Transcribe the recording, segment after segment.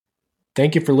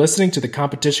Thank you for listening to the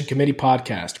Competition Committee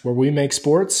podcast, where we make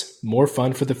sports more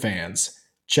fun for the fans.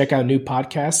 Check out new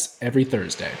podcasts every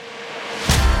Thursday.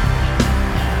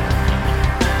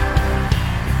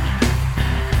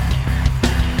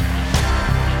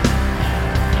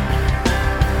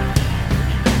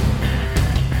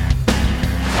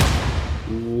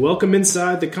 Welcome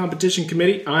inside the Competition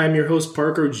Committee. I'm your host,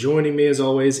 Parker. Joining me, as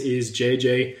always, is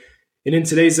JJ. And in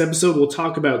today's episode, we'll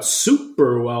talk about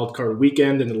Super Wildcard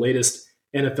Weekend and the latest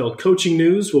NFL coaching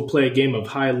news. We'll play a game of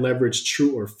high leverage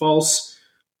true or false.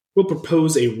 We'll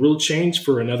propose a rule change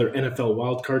for another NFL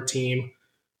wildcard team.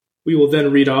 We will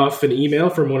then read off an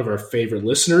email from one of our favorite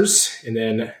listeners. And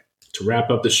then to wrap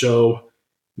up the show,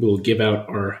 we'll give out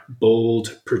our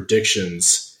bold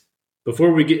predictions.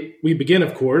 Before we begin,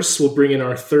 of course, we'll bring in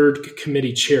our third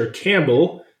committee chair,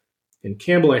 Campbell. And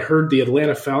Campbell, I heard the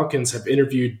Atlanta Falcons have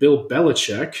interviewed Bill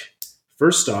Belichick.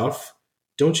 First off,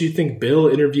 don't you think Bill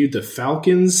interviewed the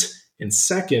Falcons? And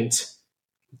second,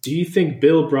 do you think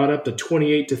Bill brought up the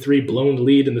 28-3 blown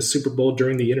lead in the Super Bowl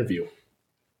during the interview?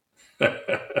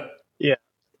 Yeah.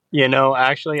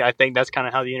 Actually, I think that's kind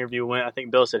of how the interview went. I think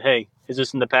Bill said, hey, is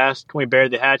this in the past? Can we bury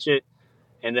the hatchet?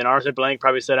 And then Arthur Blank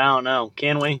probably said, I don't know.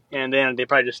 Can we? And then they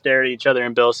probably just stared at each other,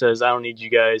 and Bill says, I don't need you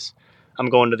guys. I'm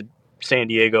going to San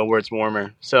Diego where it's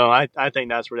warmer. So I think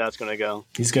that's where that's going to go.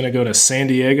 He's going to go to San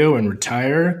Diego and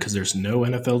retire because there's no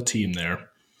NFL team there.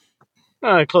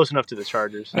 Close enough to the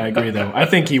Chargers. I agree, though. I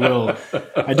think he will.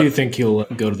 I do think he'll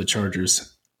go to the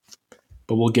Chargers.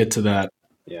 But we'll get to that.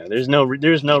 Yeah, there's no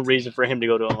reason for him to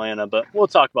go to Atlanta, but we'll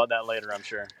talk about that later, I'm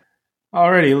sure.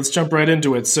 Alrighty, let's jump right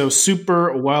into it. So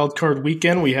Super Wildcard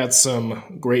Weekend, we had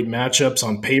some great matchups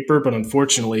on paper, but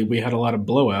unfortunately we had a lot of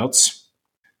blowouts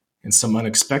and some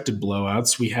unexpected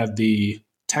blowouts. We had the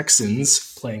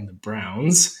Texans playing the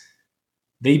Browns.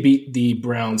 They beat the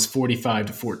Browns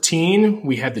 45-14.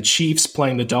 We had the Chiefs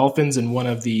playing the Dolphins in one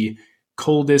of the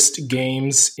coldest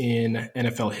games in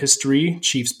NFL history.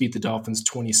 Chiefs beat the Dolphins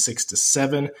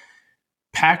 26-7.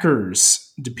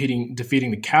 Packers defeating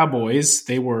the Cowboys.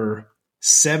 They were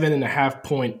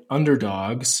 7.5-point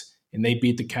underdogs, and they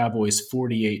beat the Cowboys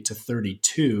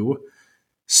 48-32.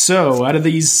 So out of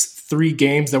these three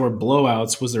games that were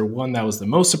blowouts, was there one that was the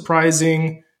most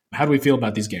surprising? How do we feel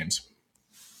about these games?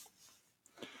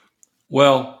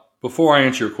 Well, before I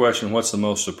answer your question, what's the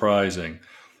most surprising?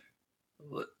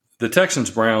 The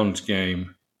Texans-Browns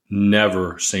game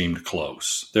never seemed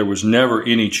close. There was never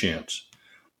any chance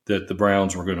that the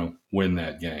Browns were going to win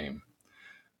that game.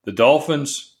 The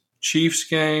Dolphins-Chiefs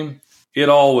game, it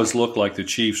always looked like the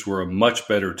Chiefs were a much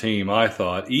better team, I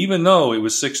thought, even though it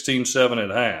was 16-7 at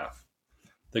half.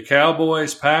 The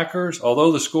Cowboys-Packers,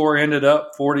 although the score ended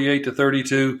up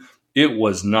 48-32, it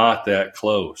was not that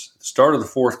close. At the start of the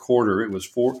fourth quarter, it was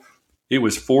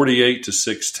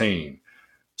 48-16.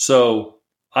 So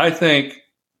I think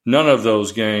none of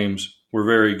those games were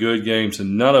very good games,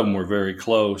 and none of them were very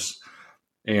close.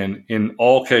 And in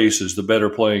all cases, the better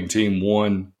playing team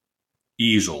won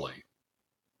easily.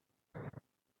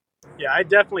 Yeah, I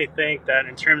definitely think that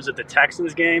in terms of the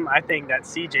Texans game, I think that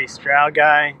C.J. Stroud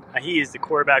guy, he is the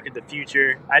quarterback of the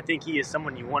future. I think he is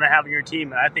someone you want to have on your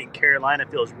team, and I think Carolina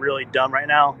feels really dumb right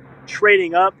now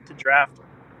trading up to draft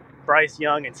Bryce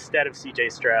Young instead of C.J.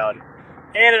 Stroud.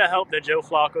 And it'll help that Joe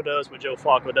Flacco does what Joe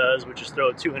Flacco does, which is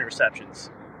throw 2 interceptions.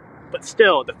 But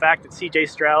still, the fact that C.J.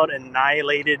 Stroud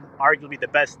annihilated arguably the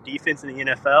best defense in the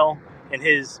NFL in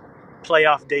his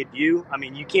playoff debut, I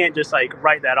mean, you can't just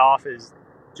write that off as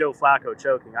Joe Flacco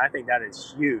choking. I think that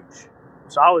is huge.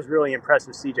 So I was really impressed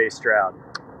with C.J. Stroud.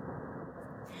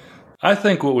 I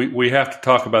think what we have to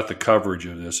talk about the coverage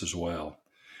of this as well.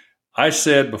 I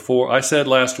said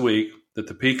last week that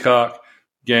the Peacock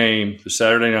game, the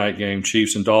Saturday night game,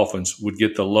 Chiefs and Dolphins, would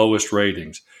get the lowest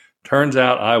ratings. Turns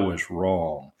out I was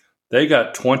wrong. They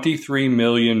got 23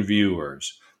 million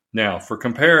viewers. Now, for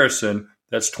comparison,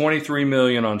 that's 23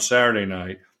 million on Saturday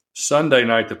night. Sunday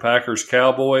night, the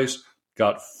Packers-Cowboys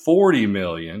got 40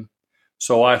 million.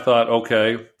 So I thought,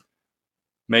 okay,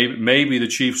 maybe the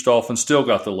Chiefs-Dolphins still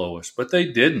got the lowest, but they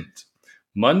didn't.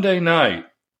 Monday night,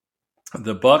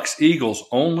 the Bucs-Eagles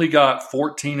only got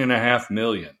 14.5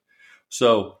 million.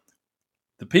 So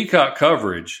the Peacock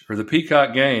coverage or the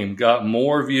Peacock game got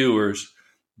more viewers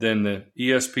than the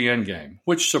ESPN game,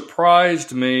 which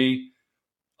surprised me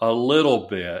a little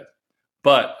bit.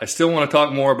 But I still want to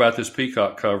talk more about this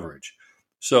Peacock coverage.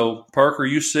 So, Parker,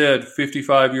 you said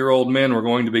 55-year-old men were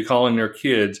going to be calling their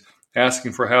kids,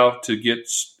 asking for how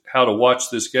to watch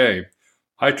this game.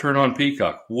 I turn on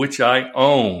Peacock, which I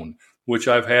own, which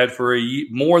I've had for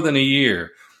more than a year,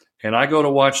 and I go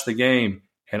to watch the game,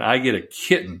 and I get a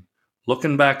kitten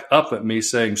looking back up at me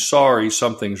saying, sorry,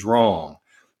 something's wrong.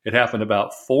 It happened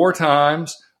about 4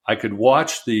 times. I could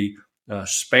watch the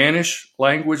Spanish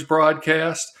language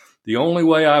broadcast. The only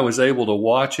way I was able to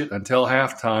watch it until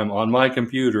halftime on my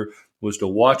computer was to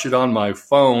watch it on my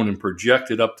phone and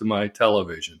project it up to my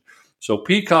television. So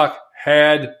Peacock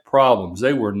had problems.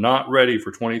 They were not ready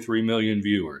for 23 million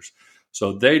viewers.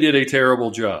 So they did a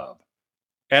terrible job.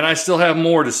 And I still have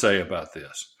more to say about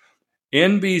this.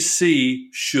 NBC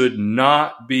should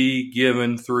not be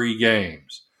given 3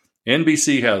 games.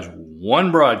 NBC has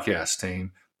one broadcast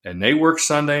team, and they work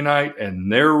Sunday night,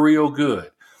 and they're real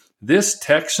good. This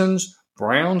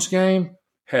Texans-Browns game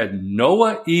had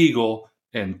Noah Eagle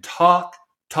and Todd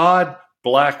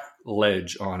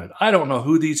Blackledge on it. I don't know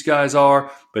who these guys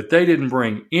are, but they didn't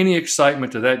bring any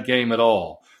excitement to that game at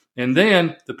all. And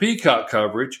then the Peacock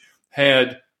coverage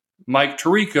had Mike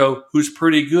Tirico, who's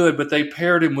pretty good, but they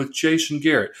paired him with Jason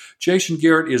Garrett. Jason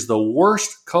Garrett is the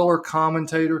worst color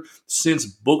commentator since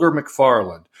Booger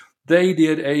McFarland. They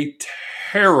did a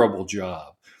terrible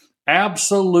job.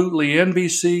 Absolutely,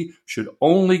 NBC should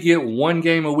only get 1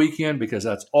 game a weekend because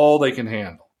that's all they can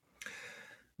handle.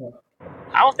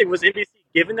 I don't think was NBC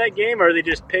given that game, or they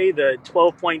just paid the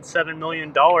 $12.7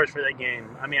 million for that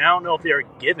game. I mean, I don't know if they were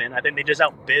given. I think they just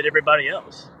outbid everybody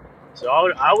else. So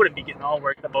I wouldn't be getting all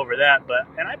worked up over that.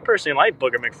 And I personally like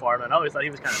Booger McFarland. I always thought he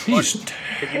was kind of funny. He's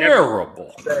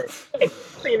terrible.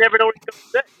 You never know what he's going to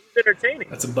say. He's entertaining.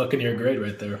 That's a Buccaneer grade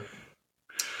right there.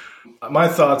 My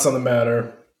thoughts on the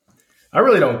matter, I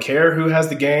really don't care who has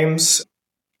the games.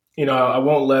 I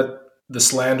won't let the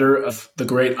slander of the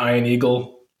great Iron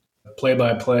Eagle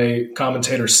play-by-play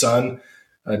commentator's son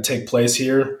take place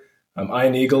here.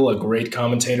 Iron Eagle, a great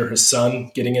commentator, his son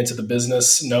getting into the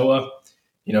business, Noah.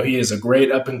 He is a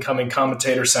great up-and-coming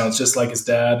commentator, sounds just like his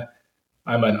dad.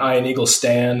 I'm an Iron Eagle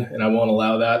stan, and I won't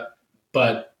allow that.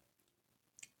 But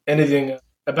anything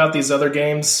about these other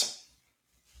games,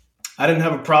 I didn't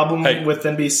have a problem with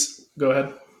NBC. Go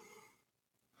ahead.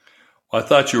 Well, I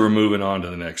thought you were moving on to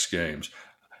the next games.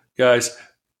 Guys,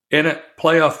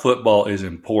 playoff football is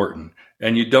important,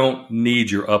 and you don't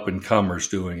need your up-and-comers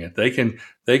doing it. They can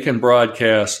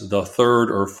broadcast the 3rd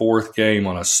or 4th game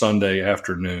on a Sunday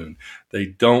afternoon. They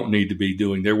don't need to be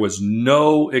doing. There was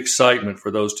no excitement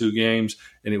for those 2 games,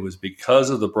 and it was because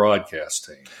of the broadcast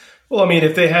team. Well, I mean,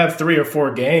 if they have 3 or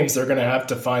 4 games, they're going to have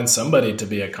to find somebody to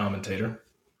be a commentator.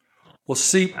 Well,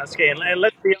 see, okay, and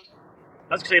let's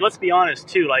be honest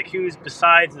too. Like, who's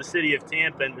besides the city of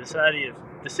Tampa and the city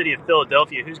of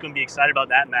Philadelphia? Who's going to be excited about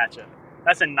that matchup?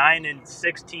 That's a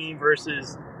 9-6 team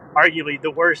versus arguably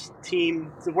the worst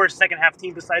second half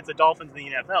team besides the Dolphins in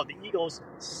the NFL. The Eagles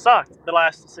sucked the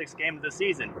last 6 games of the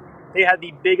season. They had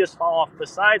the biggest fall off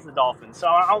besides the Dolphins. So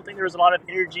I don't think there was a lot of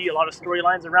energy, a lot of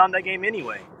storylines around that game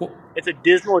anyway. Well, it's a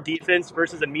dismal defense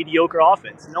versus a mediocre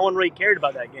offense. No one really cared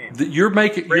about that game. You're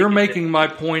making my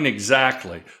point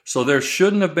exactly. So there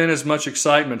shouldn't have been as much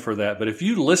excitement for that. But if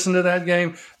you listen to that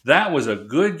game, that was a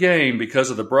good game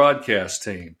because of the broadcast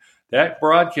team. That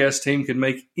broadcast team can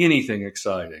make anything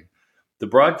exciting. The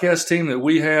broadcast team that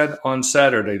we had on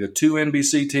Saturday, the 2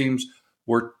 NBC teams,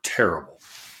 were terrible.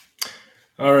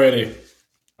 Alrighty,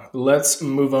 let's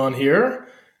move on here.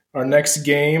 Our next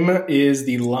game is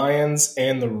the Lions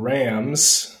and the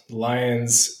Rams.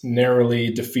 Lions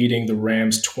narrowly defeating the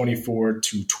Rams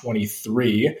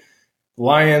 24-23.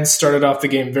 Lions started off the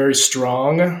game very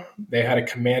strong. They had a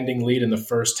commanding lead in the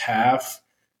first half.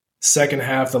 Second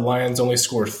half, the Lions only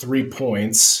scored 3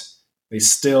 points. They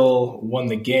still won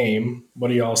the game.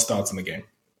 What are y'all's thoughts on the game?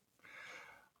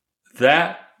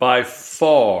 That by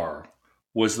far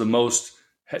was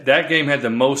that game had the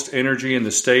most energy in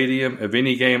the stadium of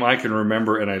any game I can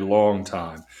remember in a long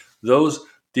time. Those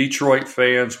Detroit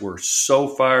fans were so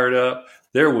fired up.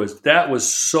 That was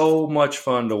so much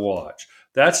fun to watch.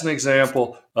 That's an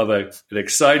example of an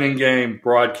exciting game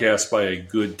broadcast by a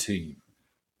good team.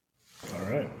 All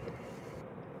right.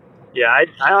 Yeah,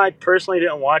 I personally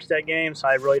didn't watch that game, so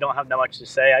I really don't have that much to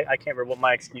say. I can't remember what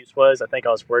my excuse was. I think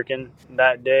I was working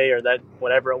that day or that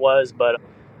whatever it was, but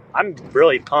I'm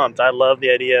really pumped. I love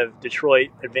the idea of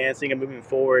Detroit advancing and moving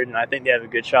forward, and I think they have a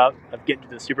good shot of getting to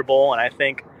the Super Bowl, and I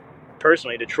think,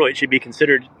 personally, Detroit should be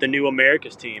considered the new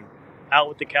America's team. Out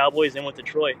with the Cowboys, in with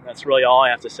Detroit. That's really all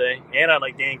I have to say. And I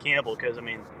like Dan Campbell because,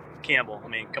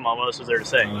 come on, what else is there to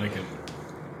say? I like it.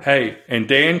 Hey, and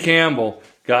Dan Campbell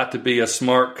got to be a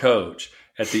smart coach.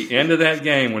 At the end of that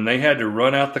game, when they had to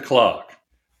run out the clock,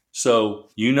 so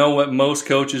you know what most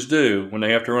coaches do when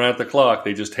they have to run out the clock.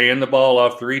 They just hand the ball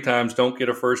off 3 times, don't get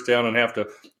a first down, and have to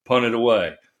punt it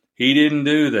away. He didn't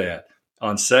do that.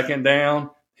 On second down,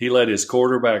 he let his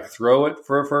quarterback throw it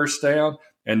for a first down,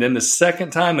 And then the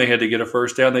second time they had to get a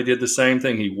first down, they did the same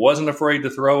thing. He wasn't afraid to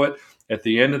throw it at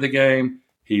the end of the game.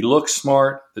 He looked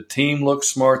smart. The team looked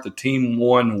smart. The team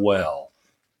won well.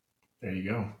 There you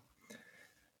go.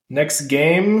 Next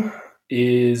game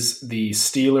is the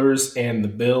Steelers and the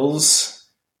Bills.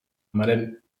 I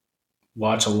didn't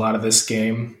watch a lot of this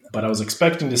game, but I was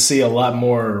expecting to see a lot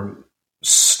more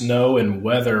snow and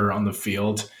weather on the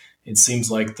field. It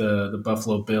seems like the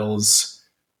Buffalo Bills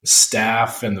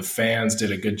staff and the fans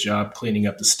did a good job cleaning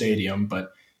up the stadium,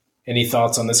 but any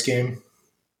thoughts on this game?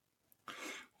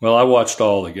 Well, I watched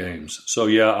all the games. So,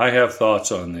 yeah, I have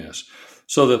thoughts on this.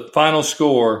 So the final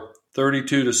score,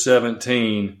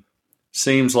 32-17,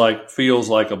 feels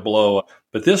like a blow.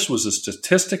 But this was a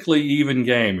statistically even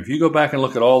game. If you go back and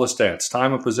look at all the stats,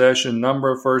 time of possession, number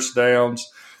of first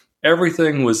downs,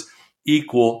 everything was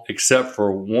equal except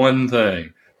for one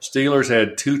thing. Steelers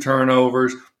had 2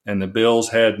 turnovers and the Bills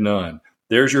had none.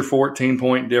 There's your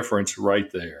 14-point difference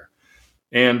right there.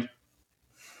 And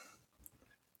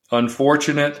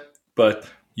unfortunate, but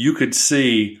you could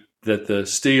see that the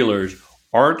Steelers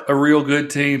aren't a real good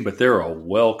team, but they're a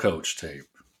well-coached team.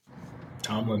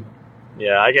 Tomlin.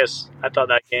 Yeah, I guess I thought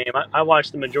that game. I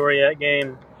watched the majority of that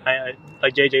game.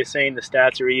 Like JJ saying, the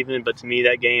stats are even, but to me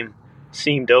that game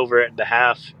seemed over at the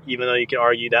half, even though you could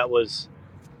argue that was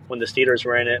when the Steelers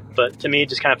were in it. But to me, it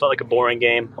just kind of felt like a boring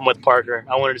game. I'm with Parker.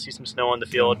 I wanted to see some snow on the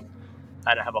field.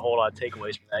 I didn't have a whole lot of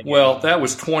takeaways from that game. Well, that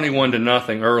was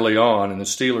 21-0 early on, and the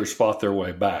Steelers fought their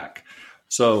way back.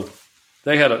 So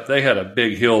they had a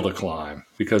big hill to climb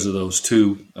because of those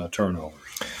 2 turnovers.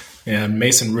 Yeah,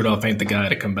 Mason Rudolph ain't the guy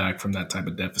to come back from that type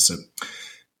of deficit.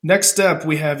 Next up,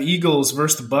 we have Eagles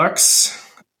versus the Bucs.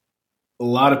 A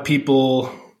lot of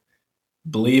people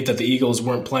believe that the Eagles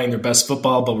weren't playing their best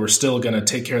football, but we're still going to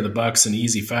take care of the Bucs in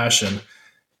easy fashion.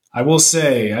 I will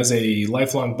say, as a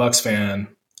lifelong Bucs fan,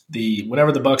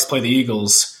 whenever the Bucs play the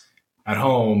Eagles at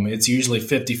home, it's usually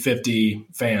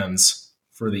 50-50 fans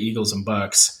for the Eagles and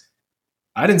Bucs.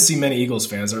 I didn't see many Eagles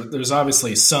fans. There's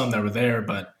obviously some that were there,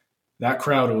 but that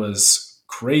crowd was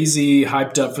crazy,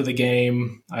 hyped up for the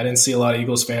game. I didn't see a lot of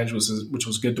Eagles fans, which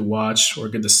was good to watch or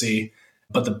good to see.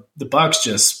 But the Bucs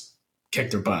just kicked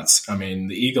their butts. I mean,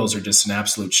 the Eagles are just an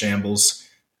absolute shambles.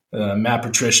 Matt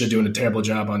Patricia doing a terrible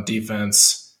job on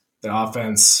defense. The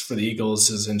offense for the Eagles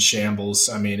is in shambles.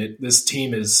 I mean, this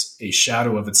team is a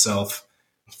shadow of itself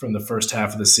from the first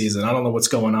half of the season. I don't know what's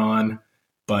going on,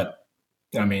 but,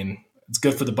 I mean, it's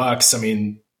good for the Bucs. I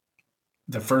mean,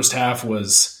 the first half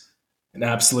was an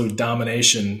absolute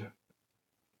domination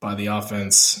by the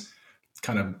offense.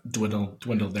 Kind of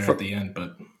dwindled there at the end,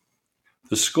 but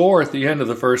the score at the end of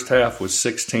the first half was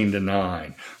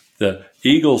 16-9. The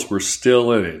Eagles were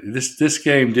still in it. This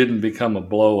game didn't become a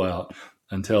blowout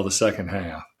until the second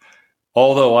half.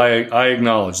 Although I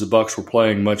acknowledge the Bucs were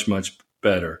playing much, much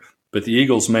better, but the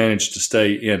Eagles managed to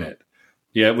stay in it.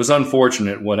 Yeah, it was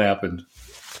unfortunate what happened.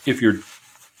 If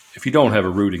you don't have a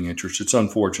rooting interest, it's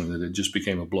unfortunate that it just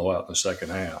became a blowout in the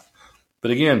second half.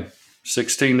 But again,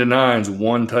 16-9 is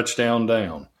 1 touchdown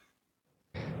down.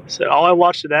 So all I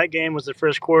watched of that game was the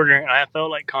first quarter, and I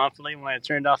felt like confidently when I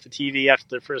turned off the TV after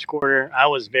the first quarter. I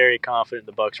was very confident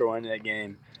the Bucs were winning that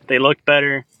game. They looked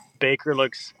better. Baker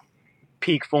looks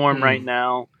peak form right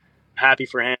now. Happy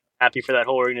for him. Happy for that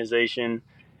whole organization.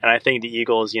 And I think the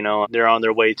Eagles, they're on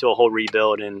their way to a whole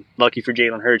rebuild. And lucky for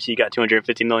Jalen Hurts, he got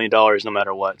 $250 million no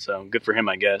matter what. So good for him,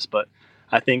 I guess. But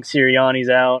I think Sirianni's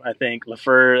out. I think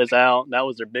LaFleur is out. That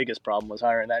was their biggest problem, was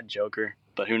hiring that joker.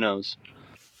 But who knows?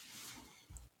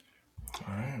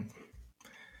 All right.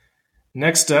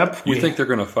 Next up, you think they're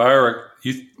going to fire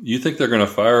you think they're going to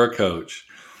fire a coach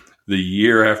the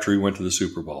year after he went to the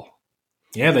Super Bowl?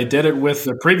 Yeah, they did it with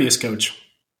the previous coach.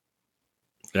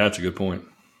 That's a good point.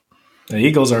 The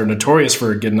Eagles are notorious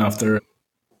for getting off their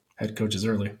head coaches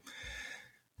early.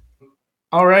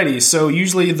 Alrighty, so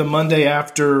usually the Monday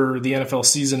after the NFL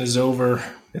season is over,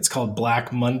 it's called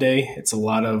Black Monday. It's a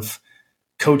lot of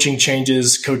coaching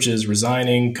changes, coaches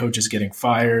resigning, coaches getting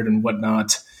fired and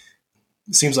whatnot.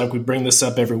 It seems like we bring this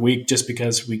up every week just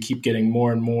because we keep getting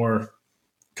more and more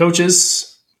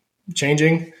coaches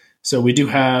changing. So we do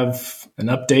have an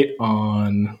update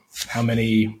on how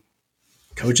many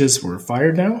coaches were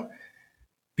fired now.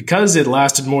 Because it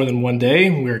lasted more than one day,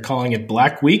 we're calling it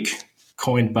Black Week,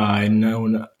 coined by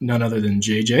none other than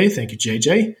JJ. Thank you,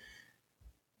 JJ.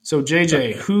 So,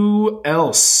 JJ, who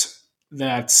else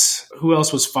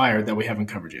was fired that we haven't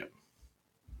covered yet?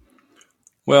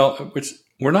 Well,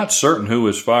 we're not certain who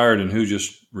was fired and who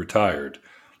just retired.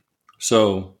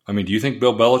 So, I mean, do you think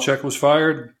Bill Belichick was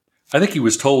fired? I think he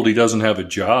was told he doesn't have a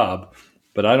job,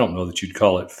 but I don't know that you'd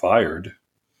call it fired.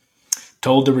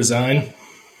 Told to resign?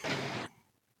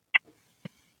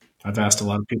 I've asked a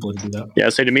lot of people to do that. Yeah,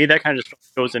 so to me, that kind of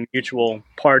just goes a mutual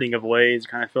parting of ways.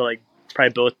 Kind of feel like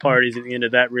probably both parties at the end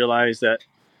of that realized that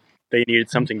they needed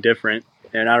something different.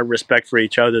 And out of respect for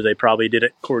each other, they probably did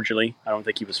it cordially. I don't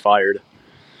think he was fired.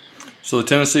 So the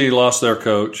Tennessee lost their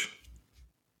coach,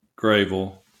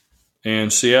 Gravel,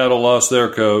 and Seattle lost their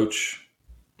coach.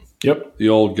 Yep. The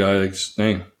old guy's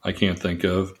name I can't think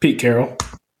of. Pete Carroll.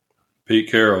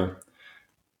 Pete Carroll.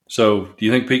 So do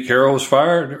you think Pete Carroll was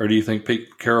fired, or do you think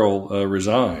Pete Carroll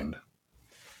resigned?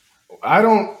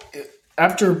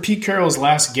 After Pete Carroll's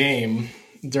last game,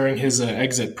 during his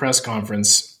exit press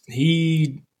conference,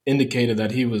 he indicated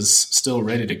that he was still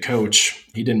ready to coach.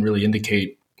 He didn't really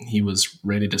indicate he was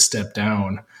ready to step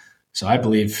down. So I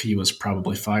believe he was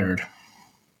probably fired.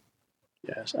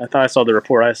 Yes, I thought I saw the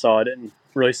report. I saw it didn't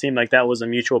really seem like that was a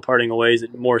mutual parting of ways.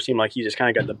 It more seemed like he just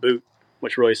kind of got the boot,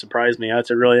 which really surprised me.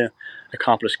 That's a really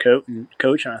accomplished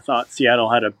coach, and I thought Seattle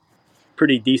had a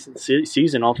pretty decent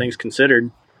season, all things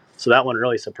considered. So that one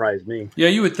really surprised me. Yeah,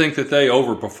 you would think that they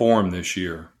overperformed this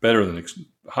year,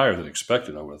 higher than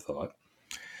expected, I would have thought.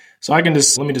 So let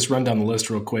me just run down the list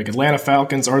real quick. Atlanta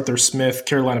Falcons, Arthur Smith.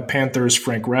 Carolina Panthers,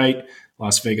 Frank Wright.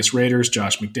 Las Vegas Raiders,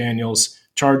 Josh McDaniels.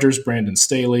 Chargers, Brandon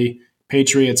Staley.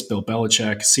 Patriots, Bill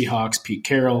Belichick. Seahawks, Pete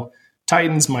Carroll.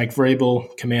 Titans, Mike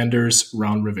Vrabel. Commanders,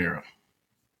 Ron Rivera.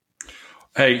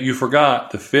 Hey, you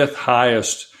forgot the fifth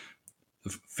highest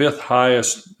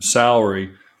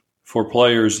salary for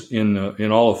players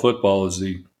in all of football is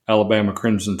the Alabama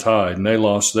Crimson Tide, and they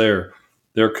lost their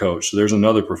coach. So there's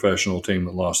another professional team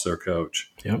that lost their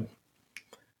coach. Yep.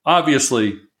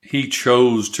 Obviously, he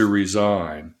chose to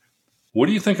resign. What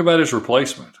do you think about his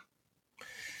replacement?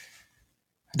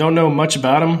 I don't know much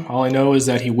about him. All I know is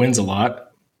that he wins a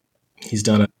lot. He's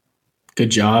done a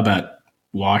good job at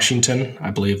Washington.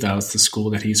 I believe that was the school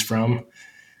that he's from.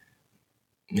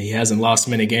 He hasn't lost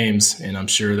many games, and I'm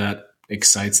sure that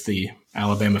excites the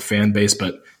Alabama fan base,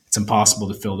 but it's impossible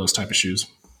to fill those type of shoes.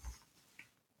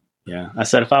 Yeah, I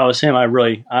said if I was him, I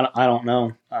don't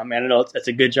know. I mean, I know it's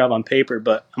a good job on paper,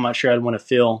 but I'm not sure I'd want to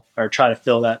fill or try to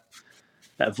fill that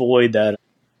void that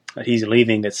he's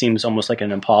leaving. That seems almost like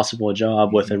an impossible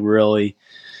job with a really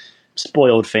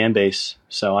spoiled fan base.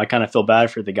 So I kind of feel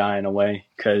bad for the guy in a way,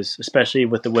 because especially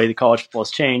with the way the college football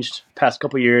has changed past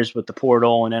couple of years with the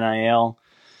portal and NIL,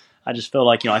 I just feel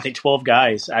like, I think 12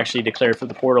 guys actually declared for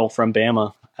the portal from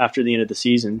Bama after the end of the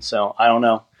season. So I don't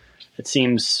know. It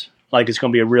seems like it's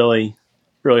going to be a really,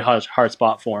 really hard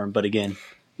spot for him. But again,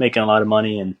 making a lot of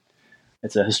money, and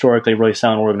it's a historically really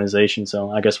sound organization. So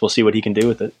I guess we'll see what he can do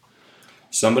with it.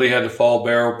 Somebody had to follow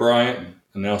Bear Bryant,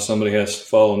 and now somebody has to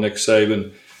follow Nick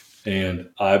Saban. And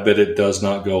I bet it does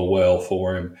not go well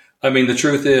for him. I mean, the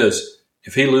truth is,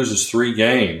 if he loses 3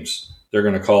 games, they're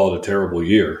going to call it a terrible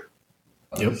year.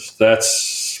 Yep.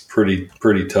 That's pretty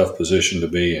tough position to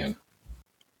be in.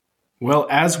 Well,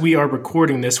 as we are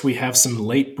recording this, we have some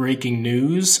late breaking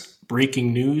news.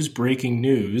 Breaking news.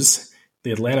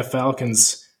 The Atlanta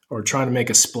Falcons are trying to make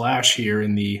a splash here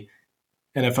in the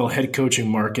NFL head coaching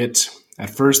market.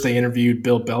 At first, they interviewed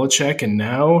Bill Belichick, and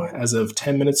now, as of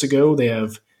 10 minutes ago, they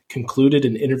have concluded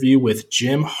an interview with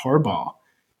Jim Harbaugh.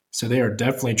 So they are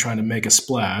definitely trying to make a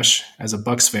splash. As a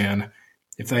Bucs fan,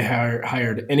 if they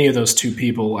hired any of those 2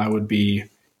 people, I would be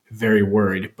very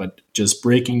worried. But just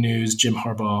breaking news, Jim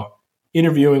Harbaugh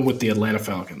interviewing with the Atlanta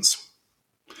Falcons.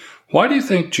 Why do you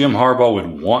think Jim Harbaugh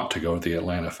would want to go to the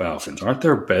Atlanta Falcons? Aren't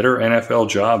there better NFL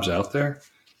jobs out there?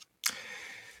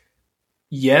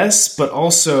 Yes, but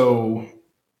also,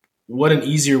 what an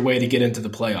easier way to get into the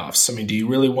playoffs. I mean, do you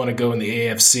really want to go in the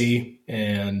AFC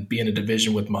and be in a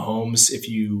division with Mahomes if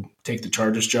you take the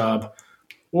Chargers job?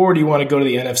 Or do you want to go to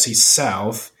the NFC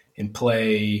South and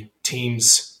play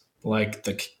teams like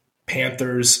the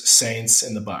Panthers, Saints,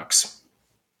 and the Bucs?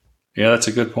 Yeah, that's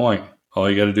a good point. All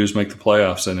you got to do is make the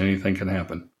playoffs, and anything can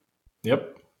happen.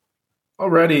 Yep.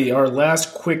 Alrighty, our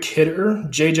last quick hitter.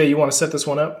 JJ, you want to set this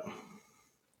one up?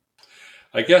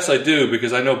 I guess I do,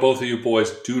 because I know both of you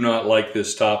boys do not like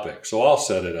this topic, so I'll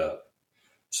set it up.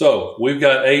 So we've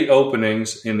got 8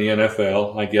 openings in the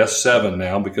NFL, I guess 7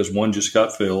 now, because one just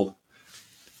got filled.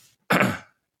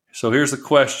 So here's the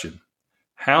question.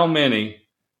 How many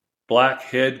black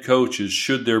head coaches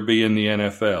should there be in the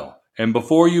NFL? And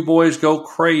before you boys go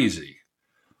crazy,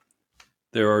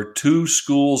 there are 2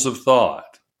 schools of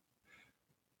thought.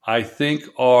 I think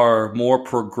our more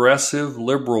progressive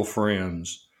liberal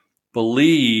friends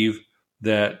believe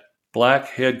that black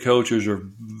head coaches are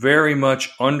very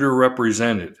much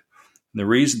underrepresented.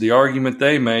 And the argument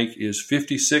they make is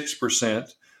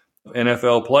 56%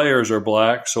 NFL players are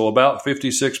black, so about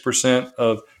 56%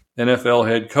 of NFL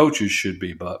head coaches should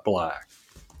be black.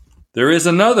 There is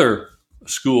another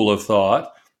school of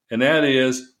thought, and that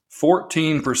is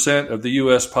 14% of the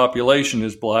U.S. population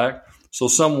is black, so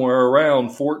somewhere around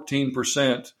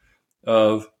 14%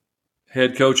 of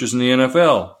head coaches in the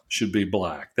NFL should be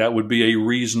black. That would be a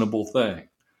reasonable thing.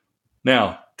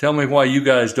 Now, tell me why you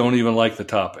guys don't even like the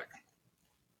topic.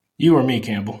 You or me,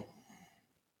 Campbell?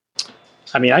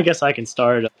 I mean, I guess I can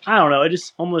start. I don't know. It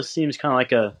just almost seems kind of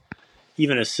like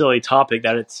even a silly topic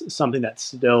that it's something that's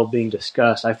still being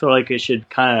discussed. I feel like it should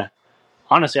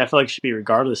honestly, I feel like it should be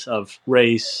regardless of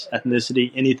race,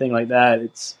 ethnicity, anything like that.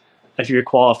 It's if you're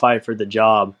qualified for the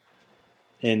job,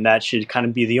 and that should kind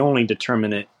of be the only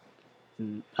determinant. I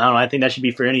don't know. I think that should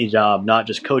be for any job, not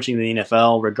just coaching the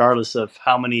NFL, regardless of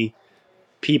how many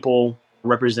people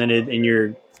represented in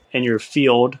your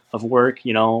field of work,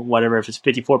 whatever, if it's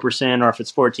 54% or if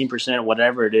it's 14%,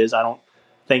 whatever it is. I don't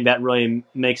think that really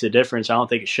makes a difference. I don't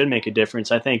think it should make a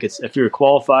difference. I think it's if you're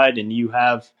qualified and you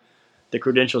have the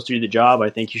credentials to do the job, I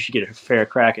think you should get a fair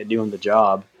crack at doing the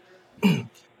job.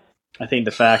 I think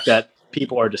the fact that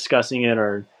people are discussing it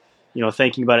or,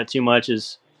 thinking about it too much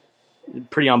is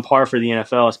pretty on par for the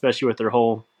NFL, especially with their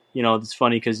whole, it's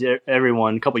funny because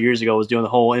everyone a couple of years ago was doing the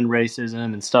whole in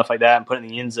racism and stuff like that and putting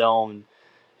the end zone.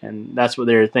 And that's what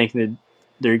they're thinking that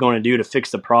they're going to do to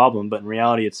fix the problem. But in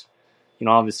reality, it's,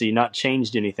 obviously not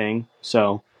changed anything.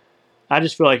 So I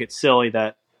just feel like it's silly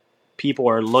that people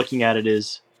are looking at it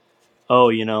as, oh,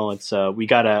 it's we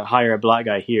got to hire a black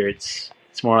guy here. It's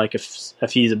more like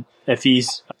if he's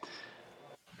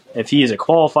a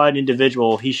qualified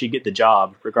individual, he should get the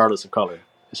job regardless of color.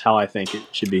 Is how I think it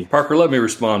should be. Parker, let me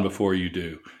respond before you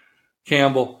do.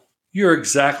 Campbell, you're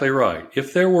exactly right.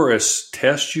 If there were a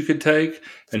test you could take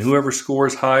and whoever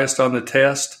scores highest on the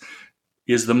test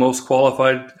is the most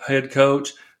qualified head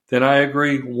coach, then I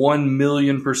agree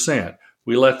 1,000,000%.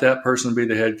 We let that person be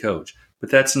the head coach. But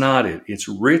that's not it. It's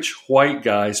rich white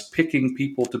guys picking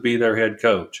people to be their head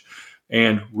coach.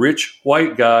 And rich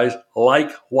white guys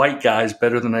like white guys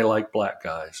better than they like black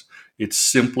guys. It's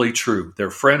simply true. Their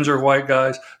friends are white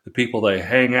guys. The people they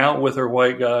hang out with are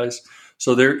white guys.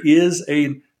 So there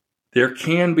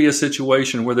can be a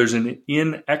situation where there's an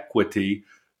inequity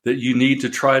that you need to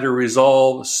try to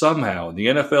resolve somehow. And the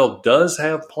NFL does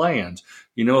have plans.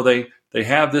 They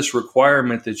have this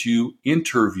requirement that you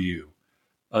interview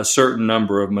a certain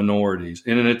number of minorities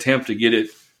in an attempt to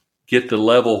get the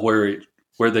level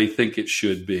where they think it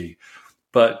should be.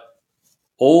 But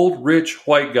old, rich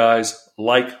white guys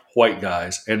like white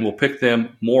guys and will pick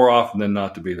them more often than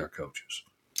not to be their coaches.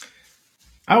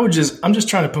 I'm just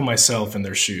trying to put myself in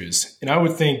their shoes. And I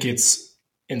would think it's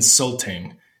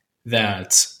insulting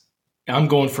that I'm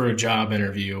going for a job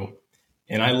interview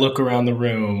and I look around the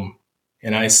room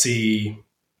and I see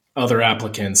other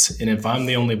applicants. And if I'm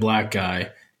the only black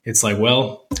guy, it's like,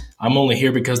 well, I'm only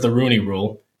here because of the Rooney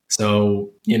Rule.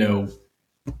 So,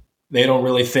 they don't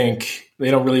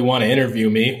really want to interview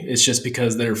me. It's just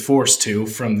because they're forced to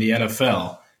from the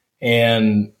NFL.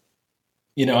 And,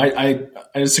 I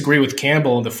disagree with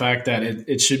Campbell in the fact that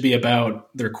it should be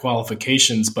about their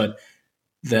qualifications. But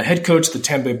the head coach of the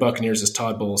Tampa Bay Buccaneers is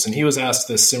Todd Bowles. And he was asked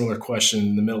this similar question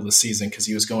in the middle of the season because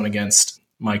he was going against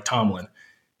Mike Tomlin.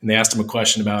 And they asked him a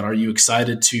question about, are you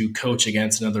excited to coach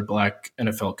against another black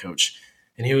NFL coach?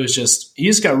 And he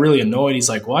just got really annoyed. He's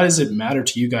like, why does it matter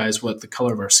to you guys what the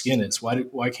color of our skin is?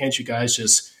 Why can't you guys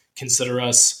just consider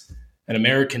us an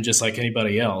American just like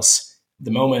anybody else?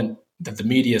 The moment that the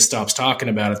media stops talking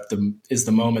about it is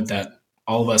the moment that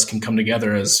all of us can come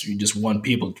together as just one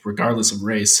people, regardless of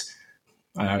race.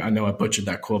 I know I butchered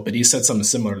that quote, but he said something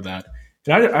similar to that.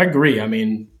 And I agree. I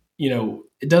mean,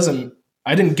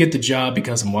 I didn't get the job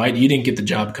because I'm white. You didn't get the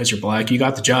job because you're black. You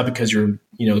got the job because you're,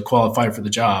 qualified for the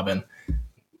job. And,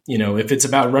 if it's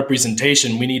about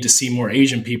representation, we need to see more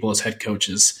Asian people as head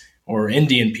coaches or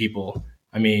Indian people.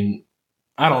 I mean,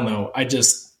 I don't know.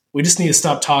 We just need to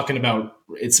stop talking about,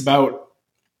 it's about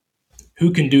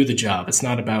who can do the job. It's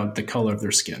not about the color of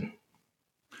their skin.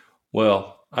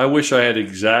 Well, I wish I had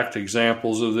exact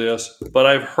examples of this, but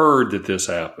I've heard that this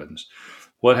happens.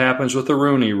 What happens with the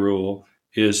Rooney Rule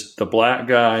is the black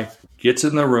guy gets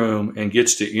in the room and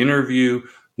gets to interview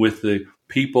with the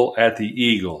people at the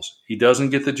Eagles. He doesn't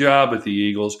get the job at the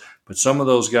Eagles, but some of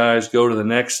those guys go to the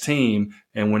next team,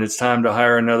 and when it's time to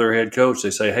hire another head coach, they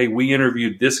say, hey, we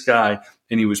interviewed this guy,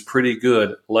 and he was pretty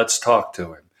good. Let's talk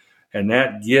to him. And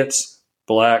that gets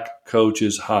black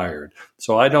coaches hired.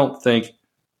 So I don't think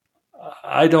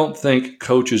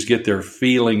coaches get their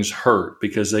feelings hurt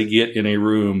because they get in a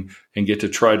room and get to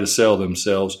try to sell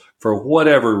themselves for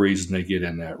whatever reason they get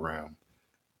in that room.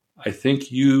 I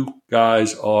think you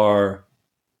guys are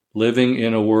living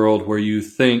in a world where you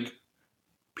think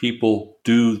people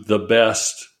do the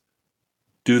best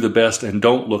and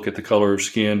don't look at the color of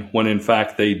skin when in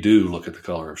fact they do look at the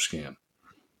color of skin.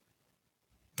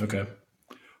 Okay.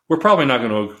 We're probably not going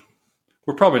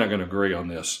to agree on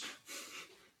this.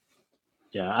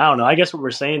 Yeah, I don't know. I guess what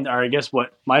we're saying, or I guess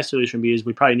what my solution would be, is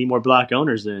we probably need more black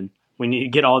owners then. We need to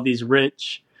get all these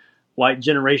rich, white,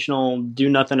 generational, do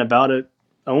nothing about it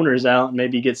owners out and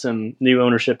maybe get some new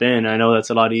ownership in. I know that's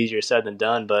a lot easier said than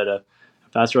done, but if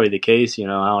that's really the case, I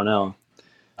don't know.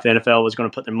 If the NFL was going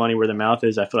to put their money where their mouth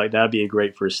is, I feel like that would be a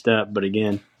great first step. But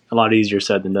again, a lot easier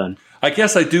said than done. I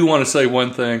guess I do want to say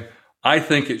one thing. I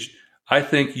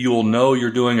think you'll know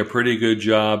you're doing a pretty good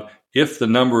job if the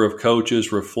number of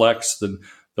coaches reflects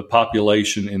the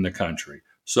population in the country.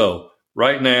 So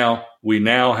right now, we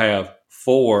now have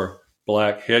 4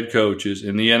 black head coaches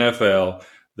in the NFL.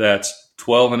 That's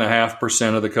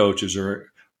 12.5% of the coaches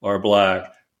are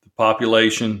black.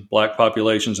 The black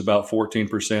population is about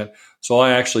 14%. So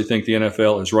I actually think the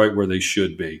NFL is right where they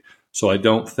should be. So I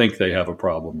don't think they have a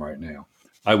problem right now.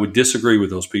 I would disagree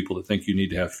with those people that think you need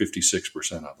to have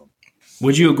 56% of them.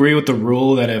 Would you agree with the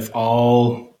rule that if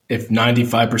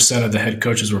 95% of the head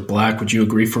coaches were black, would you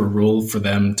agree for a rule for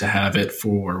them to have it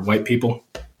for white people?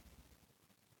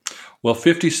 Well,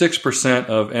 56%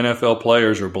 of NFL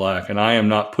players are black, and I am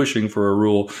not pushing for a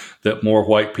rule that more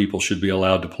white people should be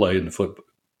allowed to play in the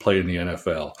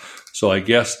NFL. So I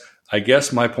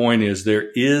guess my point is there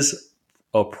is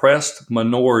oppressed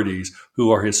minorities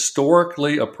who are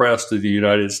historically oppressed in the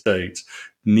United States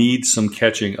need some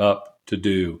catching up to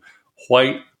do.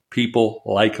 White people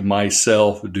like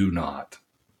myself do not.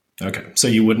 Okay, so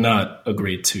you would not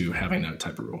agree to having that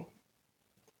type of rule?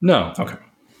 No. Okay,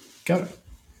 got it.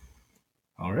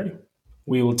 All right.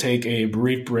 We will take a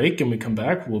brief break, and we come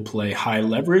back. We'll play high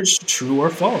leverage, true or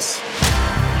false.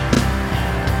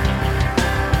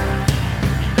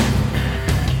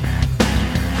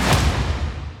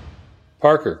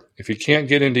 Parker, if you can't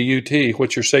get into UT,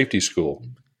 what's your safety school?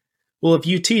 Well, if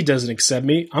UT doesn't accept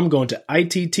me, I'm going to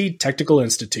ITT Technical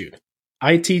Institute.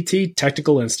 ITT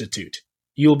Technical Institute.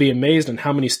 You will be amazed on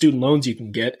how many student loans you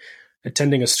can get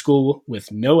attending a school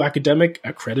with no academic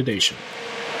accreditation.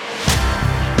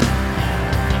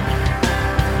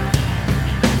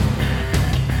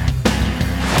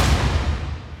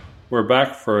 We're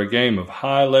back for a game of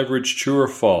high leverage, true or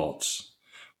false.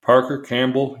 Parker,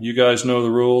 Campbell, you guys know the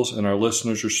rules, and our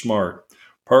listeners are smart.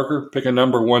 Parker, pick a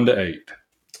number 1 to 8.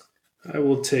 I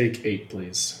will take 8,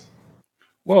 please.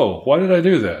 Whoa, why did I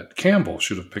do that? Campbell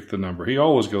should have picked the number. He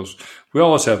always goes. We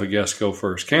always have a guest go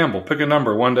first. Campbell, pick a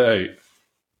number 1 to 8.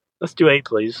 Let's do 8,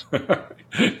 please.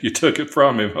 You took it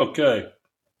from him. Okay.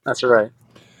 That's all right.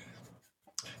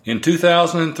 In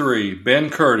 2003, Ben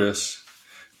Curtis,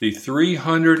 the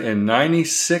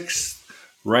 396th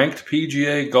ranked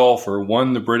PGA golfer,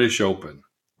 won the British Open.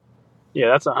 Yeah,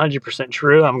 that's 100%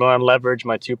 true. I'm going to leverage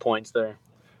my 2 points there.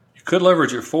 You could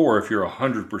leverage it 4 if you're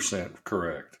 100%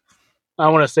 correct. I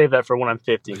want to save that for when I'm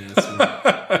 50.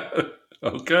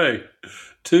 Okay.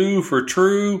 2 for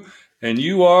true, and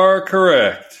you are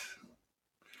correct.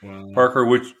 Wow. Parker,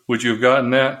 would you have gotten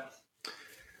that?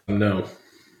 No.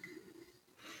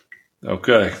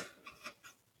 Okay.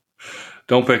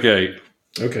 Don't pick 8.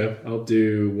 Okay, I'll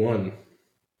do 1.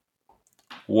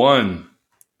 1.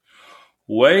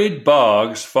 Wade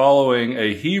Boggs, following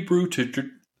a Hebrew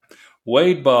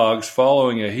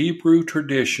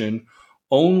tradition,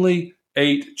 only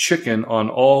ate chicken on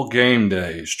all game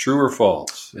days. True or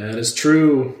false? That is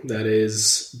true. That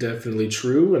is definitely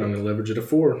true, and I'm going to leverage it a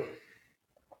 4.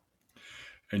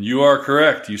 And you are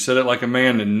correct. You said it like a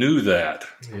man that knew that.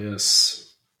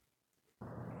 Yes.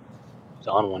 It's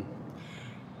on 1.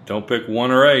 Don't pick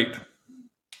 1 or 8.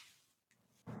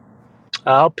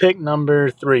 I'll pick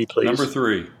number 3, please. Number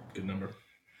 3. Good number.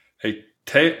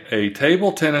 A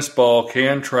table tennis ball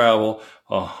can travel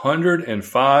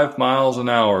 105 miles an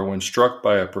hour when struck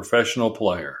by a professional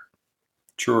player.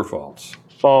 True or false?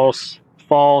 False.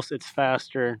 False. It's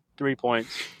faster. 3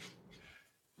 points.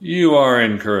 You are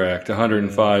incorrect.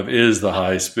 105 is the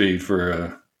high speed for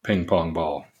a ping pong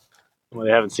ball. Well,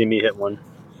 they haven't seen me hit one.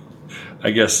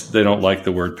 I guess they don't like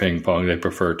the word ping pong. They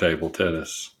prefer table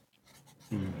tennis.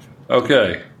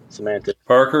 Okay. Semantic.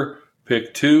 Parker,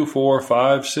 pick 2, 4,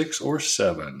 5, 6, or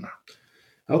 7.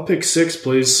 I'll pick 6,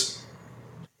 please.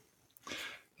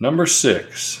 Number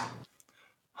 6.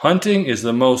 Hunting is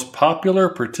the most popular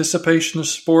participation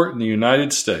sport in the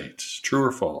United States. True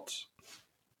or false?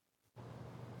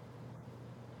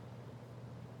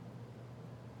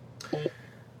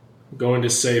 I'm going to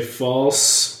say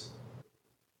false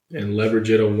and leverage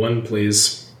it a 1,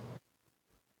 please.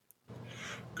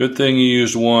 Good thing you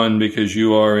used 1 because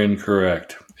you are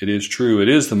incorrect. It is true. It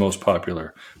is the most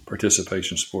popular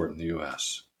participation sport in the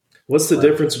U.S. What's the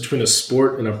difference between a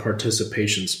sport and a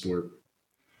participation sport?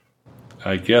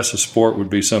 I guess a sport would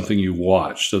be something you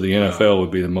watch. So the NFL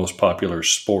would be the most popular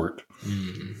sport.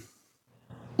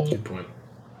 Good point.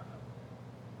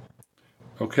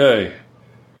 Okay.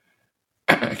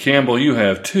 Campbell, you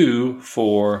have 2,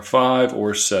 4, 5,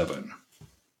 or 7.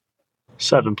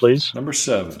 7, please. Number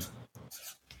 7.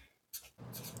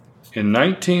 In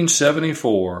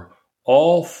 1974,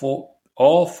 all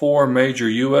four major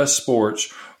U.S.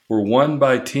 sports were won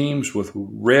by teams with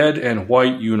red and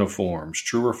white uniforms.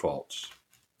 True or false?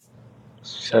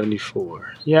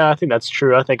 74. Yeah, I think that's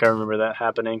true. I think I remember that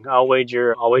happening. I'll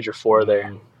wager 4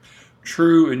 there.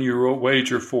 True, and you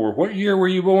wager 4. What year were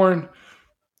you born?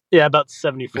 Yeah, about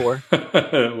 74.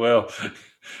 Well,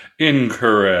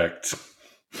 incorrect.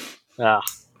 Ah,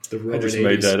 I just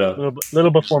made that up. A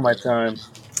little before my time.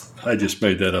 I just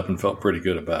made that up and felt pretty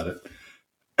good about it.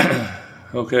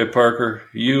 Okay, Parker,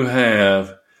 you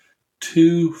have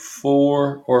 2,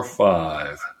 4, or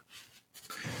 5.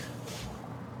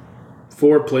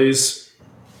 4, please.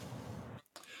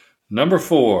 Number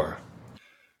 4.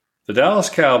 The Dallas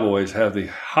Cowboys have the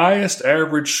highest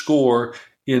average score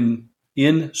in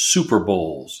Super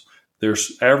Bowls. Their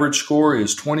average score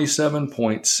is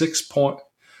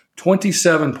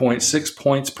 27.6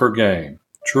 points per game.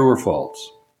 True or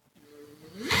false?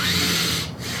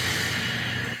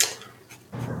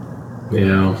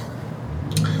 Yeah.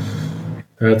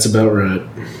 That's about right.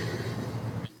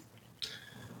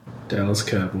 Dallas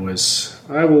Cowboys.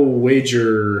 I will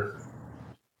wager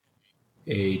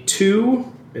a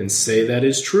 2 and say that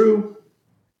is true.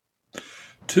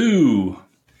 2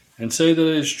 and say that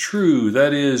is true.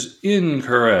 That is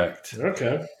incorrect.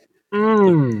 Okay.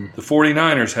 The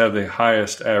 49ers have the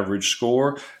highest average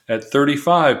score at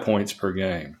 35 points per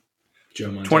game.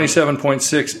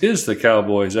 27.6 is the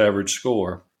Cowboys' average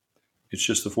score. It's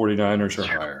just the 49ers are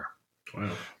higher.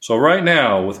 Wow. So right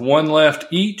now, with 1 left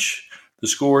each, the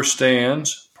score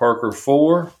stands Parker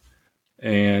 4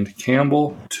 and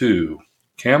Campbell 2.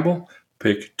 Campbell,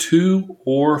 pick 2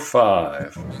 or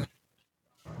 5.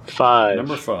 5.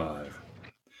 Number 5.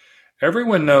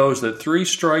 Everyone knows that 3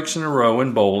 strikes in a row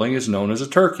in bowling is known as a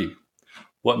turkey.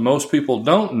 What most people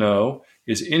don't know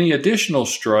is any additional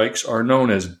strikes are known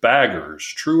as baggers.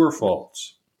 True or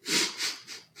false?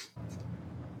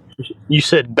 You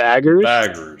said baggers?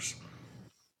 Baggers.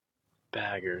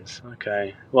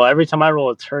 Okay. Well, every time I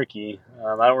roll a turkey,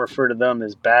 I don't refer to them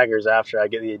as baggers after I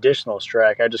get the additional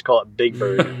strike. I just call it big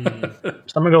bird.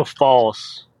 So I'm going to go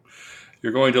false.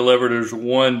 You're going to leverage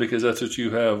 1 because that's what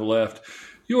you have left.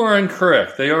 You are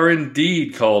incorrect. They are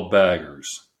indeed called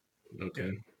baggers.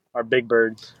 Okay. Are big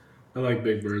birds. I like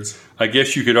big birds. I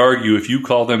guess you could argue if you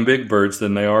call them big birds,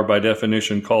 then they are by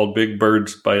definition called big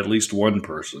birds by at least one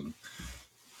person.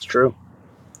 It's true.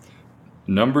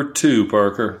 Number 2,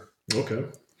 Parker. Okay.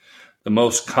 The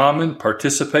most common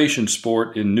participation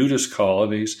sport in nudist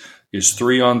colonies is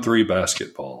 3-on-3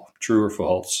 basketball. True or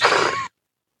false?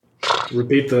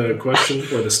 Repeat the question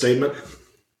or the statement.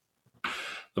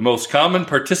 The most common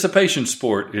participation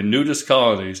sport in nudist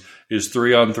colonies is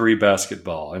 3-on-3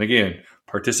 basketball. And again,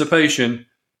 participation,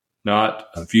 not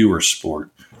a viewer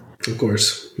sport. Of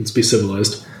course. Let's be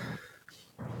civilized.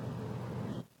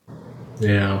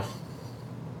 Yeah.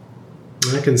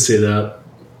 I can see that.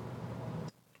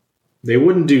 They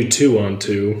wouldn't do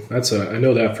 2-on-2. I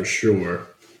know that for sure.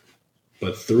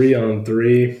 But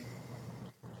 3-on-3.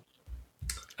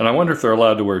 And I wonder if they're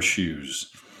allowed to wear shoes.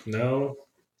 No.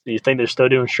 Do you think they're still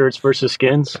doing shirts versus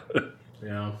skins?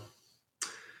 Yeah.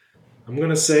 I'm going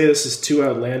to say this is too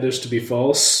outlandish to be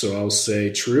false, so I'll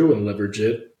say true and leverage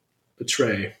it.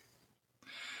 Betray.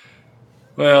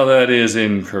 Well, that is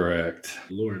incorrect.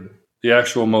 Lord. The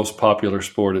actual most popular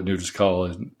sport at nudist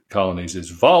colonies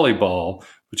is volleyball,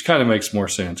 which kind of makes more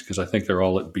sense because I think they're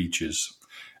all at beaches.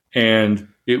 And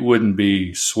it wouldn't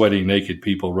be sweaty, naked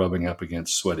people rubbing up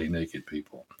against sweaty, naked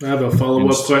people. I have a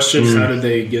follow-up question. How did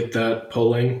they get that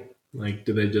polling? Like,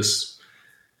 do they just...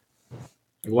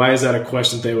 Why is that a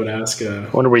question they would ask a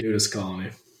nudist colony?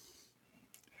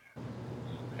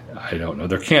 I don't know.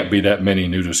 There can't be that many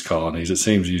nudist colonies. It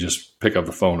seems you just pick up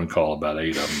the phone and call about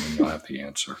 8 of them and you'll have the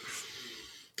answer.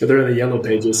 They're in the yellow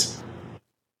pages.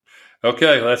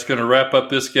 Okay, that's going to wrap up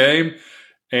this game.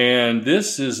 And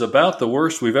this is about the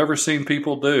worst we've ever seen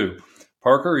people do.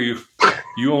 Parker, you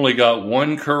only got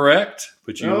 1 correct,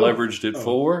 but you leveraged it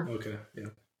 4. Okay, yeah.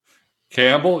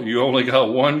 Campbell, you only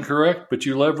got 1 correct, but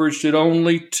you leveraged it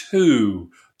only 2.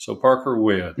 So Parker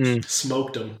wins.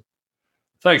 Smoked them.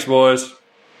 Thanks, boys.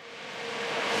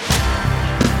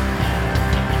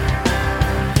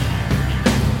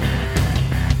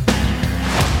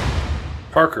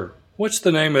 Parker, what's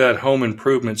the name of that home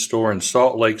improvement store in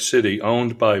Salt Lake City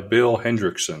owned by Bill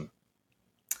Hendrickson?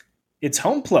 It's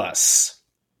Home Plus.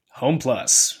 Home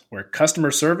Plus, where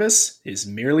customer service is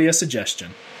merely a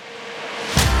suggestion.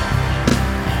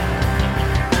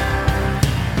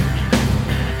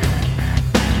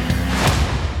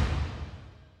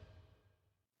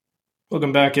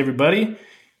 Welcome back, everybody.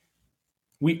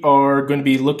 We are going to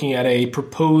be looking at a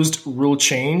proposed rule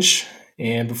change.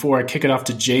 And before I kick it off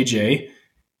to JJ,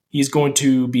 he's going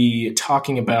to be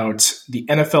talking about the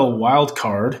NFL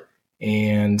Wildcard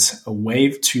and a way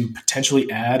to potentially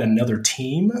add another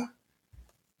team.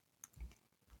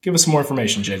 Give us some more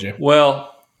information, JJ.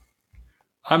 Well,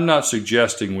 I'm not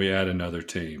suggesting we add another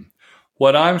team.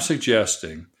 What I'm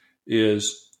suggesting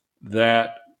is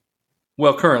that,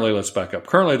 well, currently, let's back up.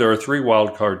 Currently, there are 3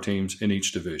 wildcard teams in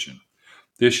each division.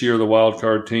 This year, the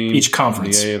wildcard team Each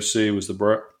conference. in the AFC was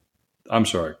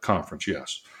conference,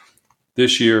 yes.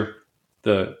 This year,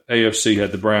 the AFC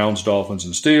had the Browns, Dolphins,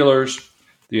 and Steelers.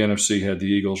 The NFC had the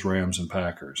Eagles, Rams, and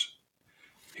Packers.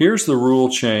 Here's the rule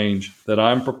change that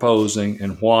I'm proposing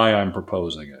and why I'm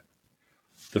proposing it.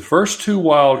 The first 2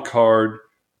 wild card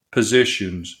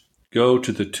positions go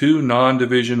to the 2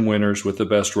 non-division winners with the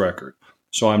best record.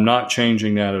 So I'm not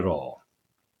changing that at all.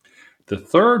 The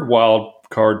 3rd wild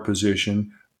card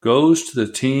position goes to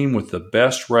the team with the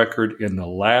best record in the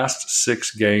last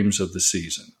 6 games of the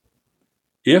season.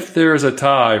 If there's a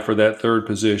tie for that 3rd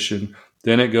position,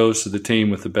 then it goes to the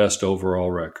team with the best overall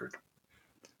record.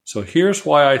 So here's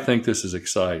why I think this is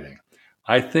exciting.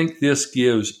 I think this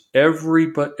gives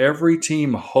every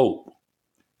team hope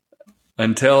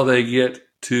until they get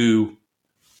to,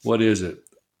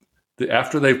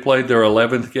 after they've played their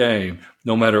 11th game,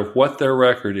 no matter what their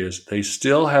record is, they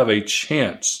still have a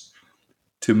chance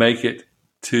to make it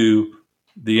to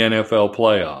the NFL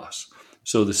playoffs.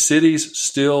 So the cities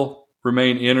still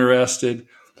remain interested.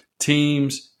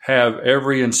 Teams have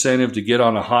every incentive to get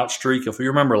on a hot streak. If you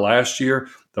remember last year,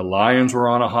 the Lions were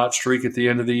on a hot streak at the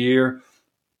end of the year,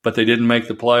 but they didn't make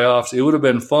the playoffs. It would have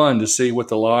been fun to see what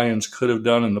the Lions could have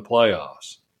done in the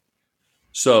playoffs.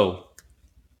 So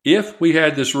if we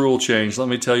had this rule change, let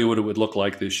me tell you what it would look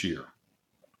like this year.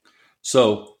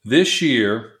 So this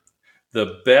year,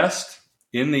 the best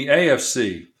in the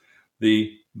AFC,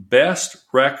 the best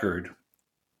record,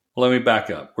 let me back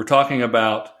up. We're talking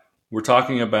about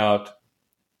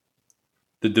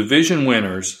the division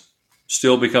winners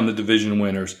still become the division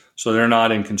winners, so they're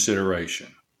not in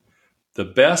consideration. The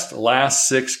best last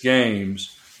 6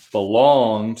 games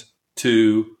belonged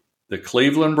to the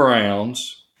Cleveland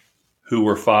Browns, who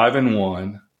were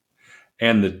 5-1,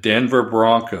 and the Denver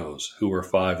Broncos, who were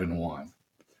 5-1.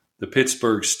 The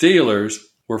Pittsburgh Steelers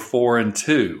were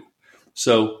 4-2.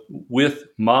 So with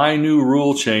my new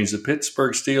rule change, the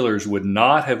Pittsburgh Steelers would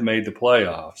not have made the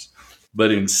playoffs,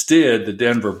 but instead the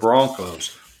Denver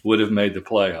Broncos would have made the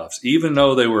playoffs. Even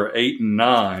though they were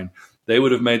 8-9, they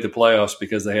would have made the playoffs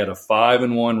because they had a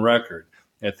 5-1 record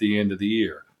at the end of the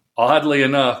year. Oddly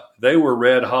enough, they were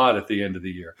red hot at the end of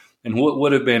the year. And what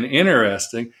would have been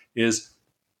interesting is,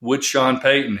 would Sean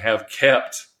Payton have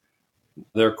kept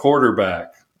their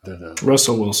quarterback,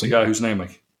 Russell Wilson, the guy whose name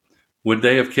would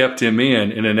they have kept him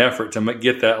in an effort to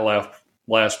get that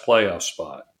last playoff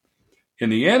spot? In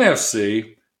the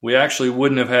NFC, we actually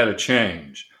wouldn't have had a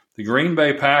change. The Green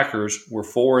Bay Packers were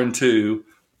 4-2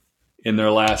 in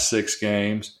their last 6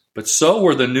 games, but so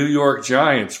were the New York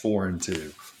Giants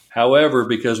 4-2. However,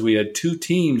 because we had 2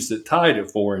 teams that tied at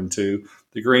 4-2,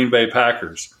 the Green Bay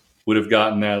Packers would have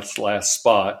gotten that last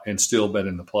spot and still been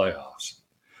in the playoffs.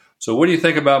 So what do you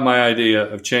think about my idea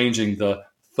of changing the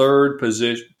third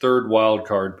wild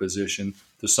card position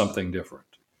to something different?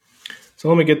 So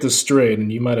let me get this straight,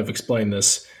 and you might have explained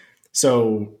this.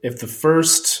 So if the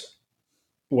first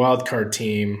wild card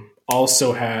team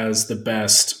also has the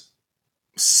best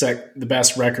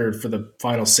record for the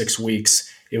final 6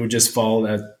 weeks, it would just fall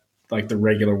at like the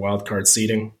regular wild card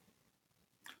seeding?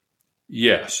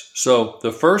 Yes. So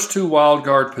the first 2 wild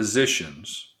card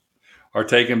positions are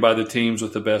taken by the teams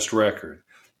with the best record.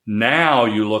 Now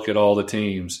you look at all the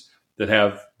teams that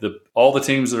have all the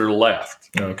teams that are left.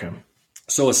 Okay.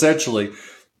 So essentially,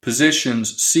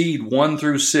 positions seed 1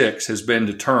 through 6 has been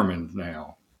determined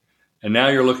now. And now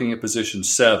you're looking at position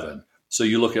 7. So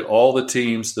you look at all the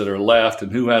teams that are left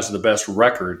and who has the best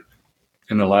record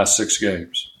in the last 6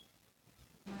 games.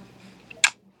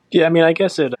 Yeah, I mean, I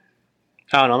guess I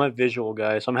don't know, I'm a visual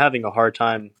guy, so I'm having a hard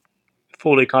time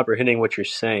fully comprehending what you're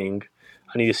saying.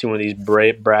 I need to see one of these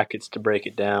brackets to break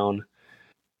it down.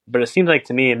 But it seems like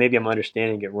to me, and maybe I'm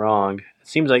understanding it wrong, it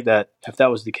seems like that if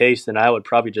that was the case, then I would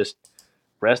probably just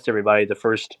rest everybody the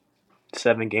first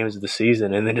 7 games of the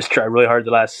season and then just try really hard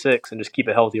the last 6 and just keep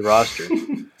a healthy roster.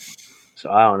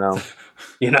 So I don't know.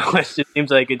 It just seems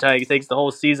like it takes the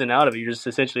whole season out of it. You're just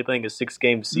essentially playing a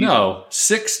 6-game season. No,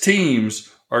 6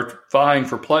 teams are vying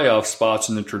for playoff spots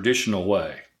in the traditional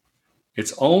way.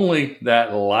 It's only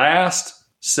that last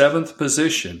 7th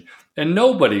position, and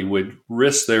nobody would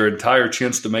risk their entire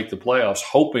chance to make the playoffs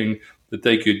hoping that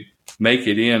they could make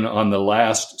it in on the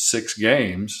last 6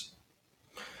 games.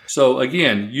 So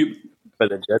again, but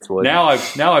the Jets would. Now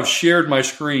I've shared my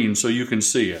screen so you can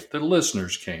see it. The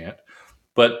listeners can't.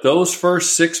 But those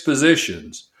first 6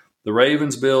 positions, the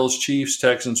Ravens, Bills, Chiefs,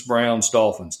 Texans, Browns,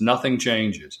 Dolphins, nothing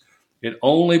changes. It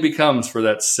only becomes for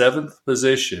that 7th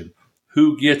position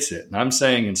who gets it. And I'm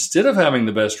saying instead of having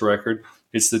the best record,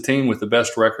 it's the team with the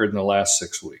best record in the last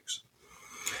 6 weeks.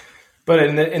 But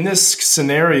in this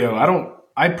scenario,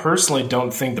 I personally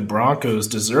don't think the Broncos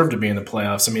deserve to be in the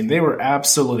playoffs. I mean, they were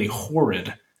absolutely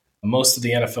horrid most of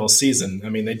the NFL season. I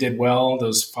mean, they did well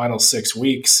those final 6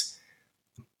 weeks,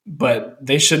 but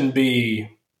they shouldn't be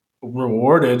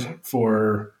rewarded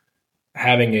for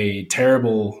having a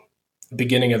terrible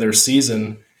beginning of their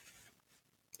season.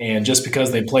 And just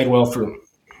because they played well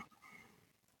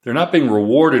they're not being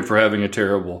rewarded for having a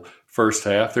terrible first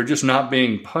half. They're just not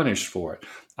being punished for it.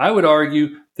 I would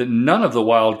argue that none of the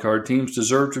wildcard teams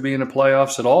deserve to be in the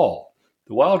playoffs at all.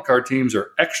 The wildcard teams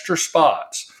are extra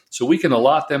spots, so we can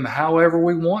allot them however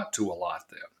we want to allot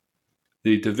them.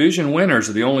 The division winners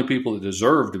are the only people that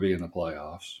deserve to be in the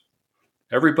playoffs.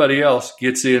 Everybody else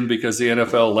gets in because the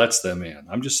NFL lets them in.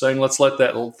 I'm just saying let's let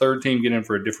that third team get in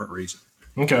for a different reason.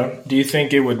 Okay. Do you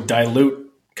think it would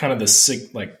dilute the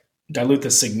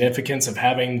significance of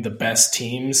having the best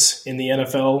teams in the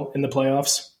NFL in the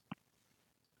playoffs?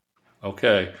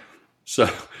 Okay. So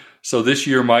this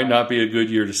year might not be a good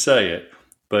year to say it,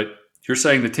 but you're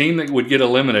saying the team that would get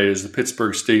eliminated is the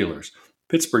Pittsburgh Steelers.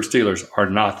 Pittsburgh Steelers are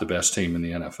not the best team in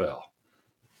the NFL.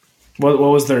 What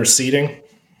was their seeding?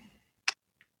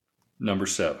 Number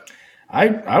 7.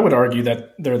 I would argue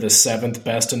that they're the 7th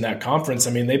best in that conference.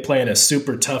 I mean, they play in a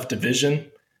super tough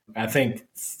division. I think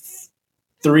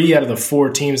 3 out of the 4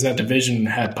 teams in that division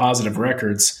had positive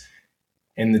records,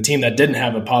 and the team that didn't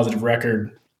have a positive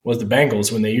record was the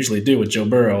Bengals, when they usually do with Joe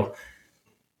Burrow.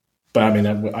 But I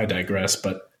mean, I digress.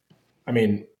 But I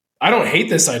mean, I don't hate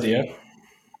this idea.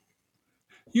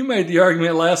 You made the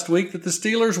argument last week that the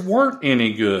Steelers weren't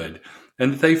any good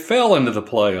and that they fell into the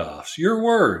playoffs. Your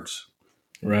words.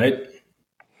 Right.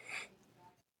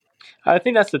 I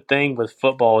think that's the thing with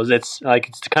football is it's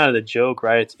kind of the joke,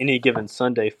 right? It's any given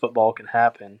Sunday football can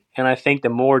happen. And I think the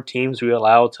more teams we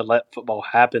allow to let football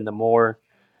happen, the more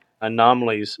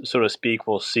anomalies, so to speak,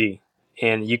 we'll see.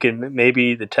 And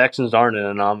maybe the Texans aren't an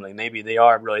anomaly. Maybe they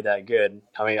are really that good.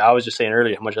 I mean, I was just saying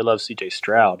earlier how much I love CJ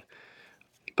Stroud.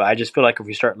 But I just feel like if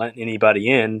we start letting anybody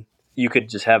in, you could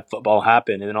just have football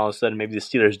happen. And then all of a sudden maybe the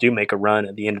Steelers do make a run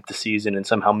at the end of the season and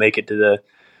somehow make it to the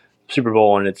Super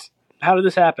Bowl. And it's, how did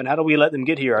this happen? How do we let them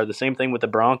get here? Or the same thing with the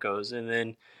Broncos. And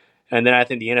then I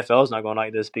think the NFL is not going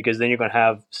like this, because then you're going to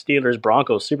have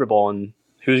Steelers-Broncos Super Bowl, and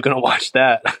who's going to watch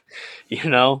that?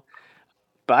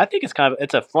 But I think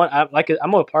it's a fun.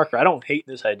 I'm with Parker. I don't hate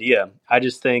this idea. I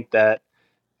just think that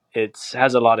it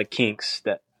has a lot of kinks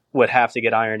that would have to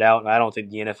get ironed out, and I don't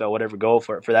think the NFL would ever go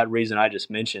for it for that reason I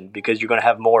just mentioned, because you're going to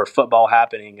have more football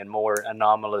happening and more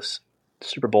anomalous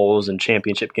Super Bowls and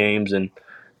championship games and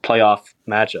playoff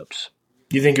matchups.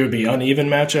 You think it would be uneven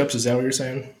matchups? Is that what you're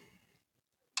saying?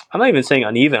 I'm not even saying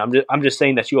uneven. I'm just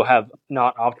saying that you'll have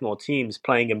not optimal teams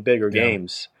playing in bigger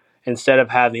games. Instead of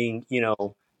having,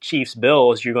 Chiefs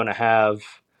Bills, you're going to have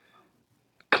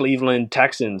Cleveland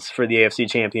Texans for the AFC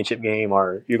Championship game,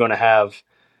 or you're going to have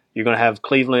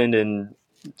Cleveland and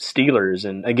Steelers.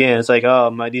 And again, it's like,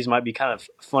 these might be kind of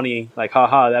funny, like,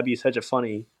 haha, that'd be such a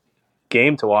funny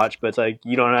game to watch, but it's like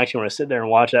you don't actually want to sit there and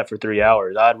watch that for 3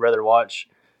 hours. I'd rather watch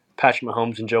Patrick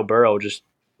Mahomes and Joe Burrow just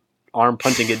arm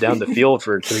punching it down the field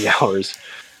for 3 hours.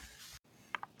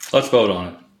 Let's vote on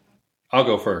it. I'll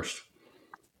go first.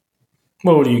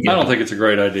 What do you get? I don't think it's a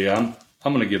great idea.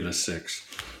 I'm going to give it a 6.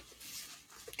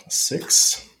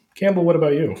 6? Campbell, what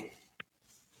about you?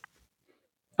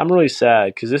 I'm really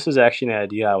sad because this is actually an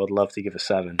idea I would love to give a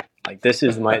 7. Like this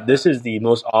is the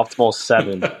most optimal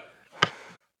 7.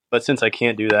 But since I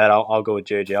can't do that, I'll go with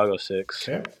JJ. I'll go 6.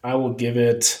 Okay. I will give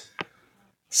it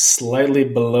slightly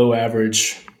below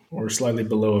average or slightly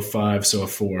below a 5, so a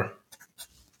 4.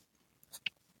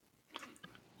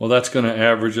 Well, that's going to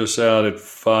average us out at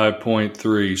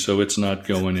 5.3, so it's not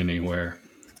going anywhere.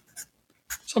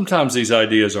 Sometimes these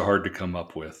ideas are hard to come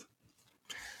up with.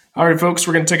 All right, folks,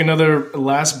 we're going to take another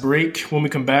last break. When we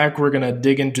come back, we're going to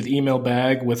dig into the email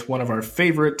bag with one of our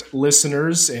favorite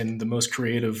listeners and the most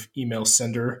creative email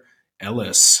sender,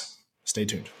 Ellis. Stay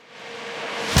tuned.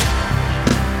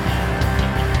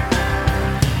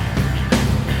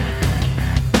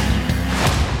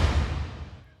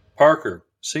 Parker,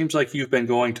 seems like you've been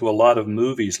going to a lot of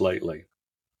movies lately.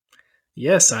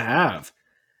 Yes, I have.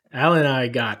 Al and I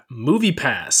got Movie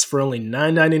Pass for only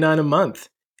 $9.99 a month,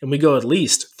 and we go at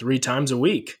least 3 times a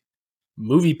week.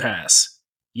 Movie Pass.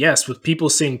 Yes, with people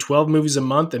seeing 12 movies a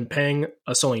month and paying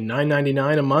us only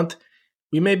 $9.99 a month,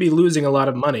 we may be losing a lot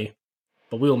of money,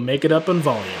 but we will make it up in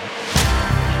volume.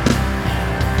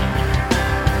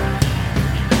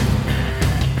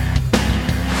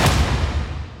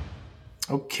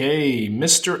 Okay,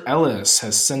 Mr. Ellis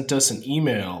has sent us an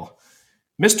email.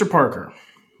 Mr. Parker,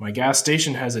 my gas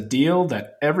station has a deal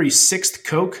that every 6th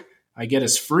Coke I get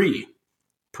is free.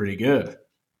 Pretty good.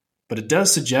 But it does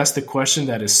suggest the question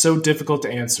that is so difficult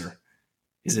to answer.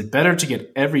 Is it better to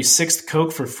get every 6th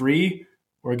Coke for free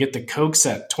or get the Cokes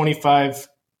at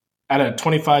a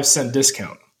 25-cent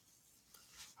discount?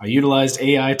 I utilized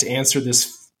AI to answer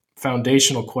this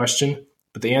foundational question,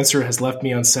 but the answer has left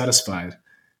me unsatisfied.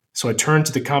 So I turned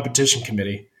to the competition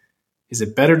committee. Is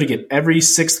it better to get every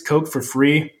 6th Coke for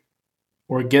free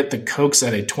or get the Cokes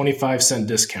at a 25-cent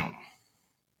discount?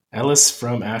 Ellis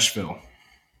from Asheville.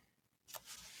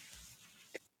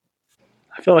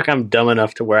 I feel like I'm dumb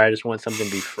enough to where I just want something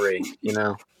to be free,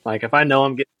 Like if I know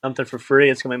I'm getting something for free,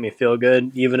 it's going to make me feel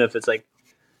good, even if it's like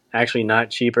actually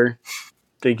not cheaper.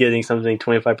 They're getting something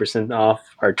 25% off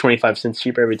or 25 cents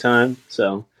cheaper every time.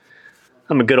 So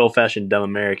I'm a good old-fashioned dumb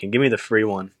American. Give me the free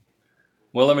one.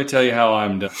 Well, let me tell you how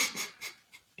I'm done.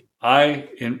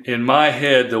 In my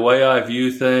head, the way I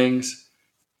view things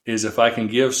is if I can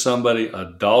give somebody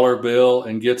a dollar bill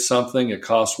and get something, it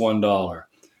costs $1.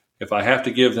 If I have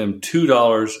to give them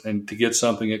 $2 and to get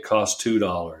something, it costs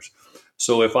 $2.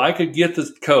 So if I could get the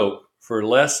Coke for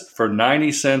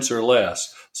 90 cents or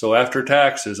less, so after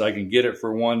taxes, I can get it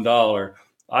for $1,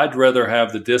 I'd rather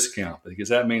have the discount because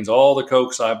that means all the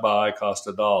Cokes I buy cost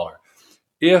 $1.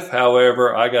 If,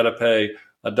 however, I got to pay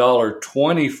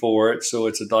 $1.20 for it, so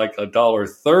it's like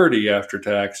 $1.30 after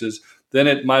taxes, then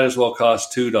it might as well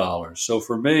cost $2. So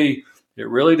for me, it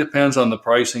really depends on the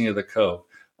pricing of the Coke.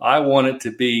 I want it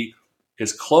to be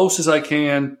as close as I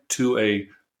can to a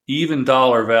even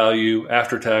dollar value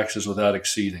after taxes without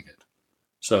exceeding it.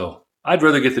 So I'd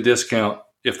rather get the discount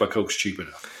if my Coke's cheap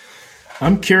enough.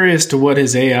 I'm curious to what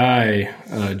his AI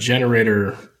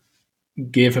generator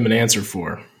gave him an answer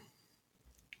for,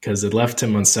 because it left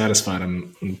him unsatisfied.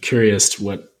 I'm curious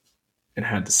what it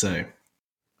had to say.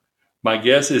 My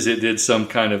guess is it did some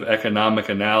kind of economic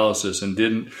analysis and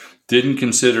didn't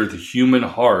consider the human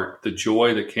heart, the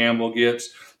joy that Campbell gets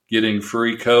getting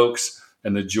free Cokes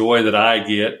and the joy that I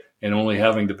get and only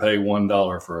having to pay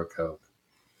 $1 for a Coke.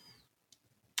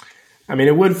 I mean,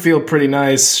 it would feel pretty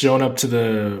nice showing up to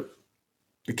the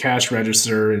cash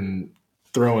register and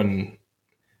throwing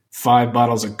 5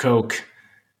 bottles of Coke,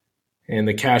 and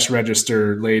the cash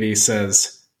register lady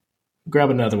says, grab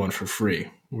another one for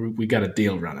free. We got a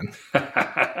deal running.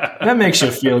 That makes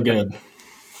you feel good.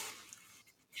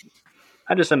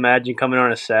 I just imagine coming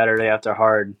on a Saturday after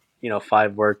hard,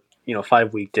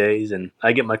 5 weekdays, and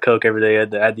I get my Coke every day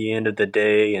at the end of the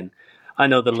day, and I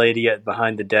know the lady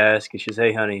behind the desk, and she says,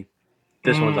 "Hey, honey,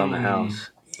 this one's on the house."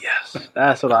 Yes,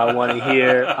 that's what I want to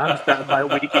hear. I'm starting my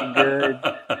weekend good.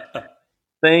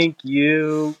 Thank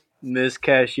you, Miss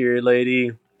Cashier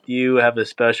Lady. You have a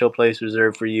special place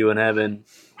reserved for you in heaven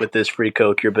with this free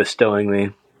Coke you're bestowing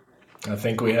me. I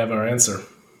think we have our answer.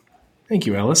 Thank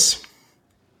you, Ellis.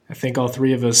 I think all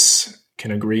 3 of us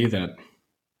can agree that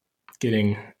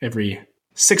getting every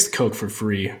 6th Coke for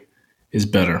free is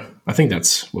better. I think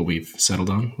that's what we've settled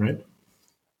on, right?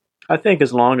 I think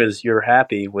as long as you're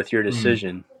happy with your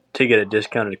decision to get a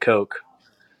discounted Coke,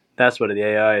 that's what the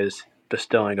AI is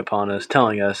bestowing upon us,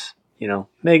 telling us,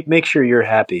 make sure you're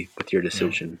happy with your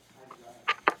decision.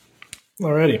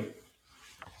 Alrighty.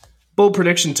 Bold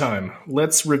prediction time.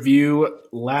 Let's review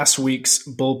last week's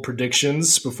bold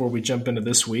predictions before we jump into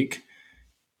this week.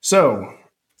 So,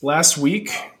 last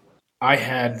week, I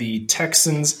had the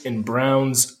Texans and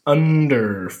Browns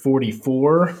under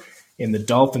 44 and the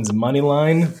Dolphins money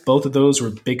line. Both of those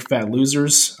were big fat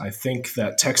losers. I think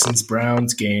that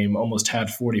Texans-Browns game almost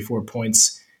had 44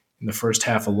 points in the first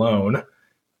half alone.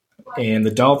 And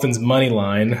the Dolphins money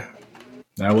line,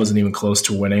 that wasn't even close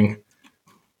to winning.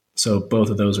 So both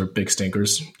of those are big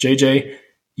stinkers. JJ,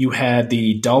 you had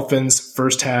the Dolphins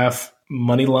first half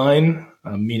money line,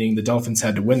 meaning the Dolphins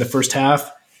had to win the first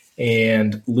half,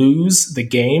 and lose the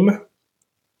game.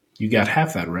 You got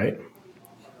half that right.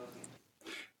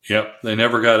 Yep, they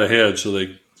never got ahead, so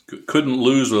they couldn't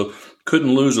lose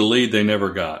a lead they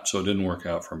never got, so it didn't work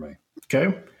out for me.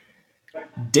 Okay.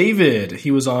 David,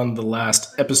 he was on the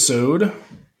last episode.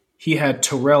 He had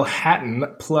Terrell Hatton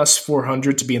plus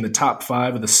 400 to be in the top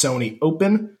 5 of the Sony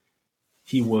Open.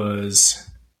 He was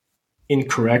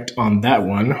incorrect on that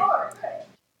one.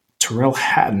 Terrell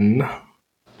Hatton, I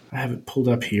have it pulled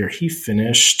up here. He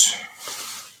finished...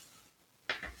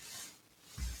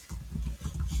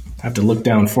 I have to look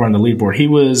down far on the leaderboard. He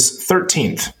was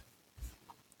 13th.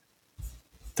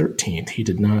 13th. He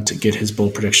did not get his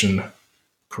bold prediction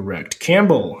correct.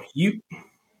 Campbell,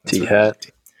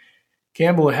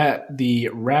 Campbell had the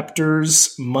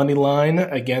Raptors money line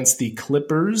against the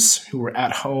Clippers, who were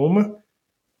at home.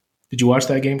 Did you watch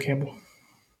that game, Campbell?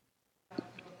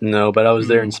 No, but I was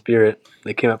there in spirit.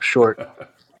 They came up short.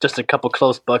 Just a couple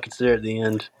close buckets there at the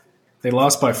end. They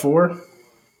lost by 4?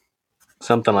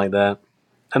 Something like that.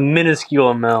 A minuscule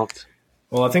amount.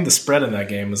 Well, I think the spread in that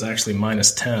game was actually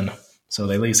minus 10, so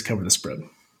they at least covered the spread.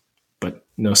 But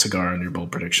no cigar on your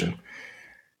bold prediction.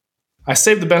 I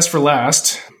saved the best for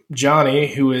last.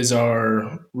 Johnny, who is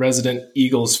our resident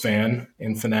Eagles fan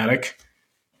and fanatic,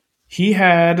 he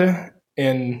had,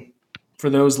 and for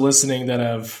those listening that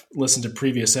have listened to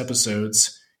previous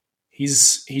episodes,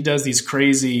 he does these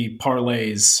crazy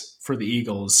parlays for the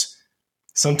Eagles.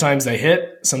 Sometimes they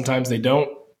hit, sometimes they don't.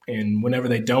 And whenever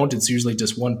they don't, it's usually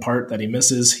just one part that he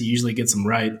misses. He usually gets them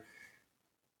right.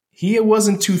 He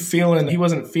wasn't feeling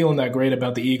that great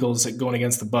about the Eagles going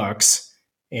against the Bucs,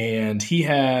 and he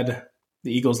had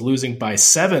the Eagles losing by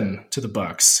 7 to the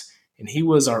Bucs. And he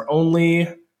was our only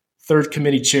third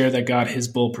committee chair that got his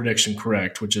bold prediction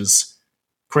correct, which is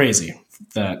crazy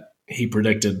that he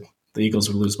predicted the Eagles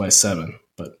would lose by 7.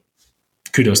 But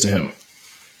kudos to him.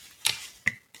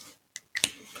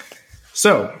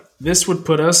 So this would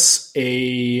put us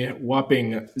a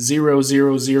whopping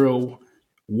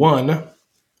 0-0-0-1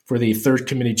 for the third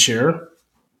committee chair.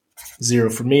 0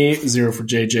 for me, 0 for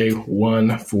JJ,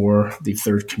 1 for the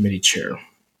third committee chair.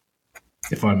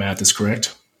 If my math is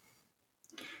correct.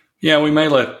 Yeah, we may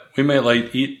let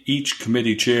each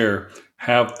committee chair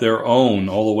have their own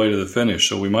all the way to the finish.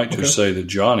 So we might just say that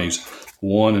Johnny's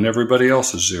 1 and everybody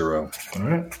else is 0. All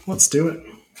right, let's do it.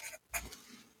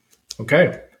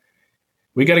 Okay.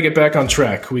 We got to get back on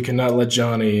track. We cannot let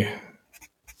Johnny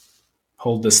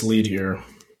hold this lead here.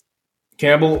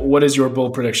 Campbell, what is your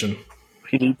bold prediction?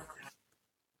 I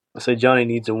say Johnny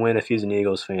needs a win if he's an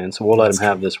Eagles fan, so we'll let him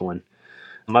have this one.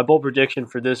 My bold prediction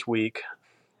for this week,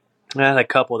 I had a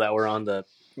couple that were on the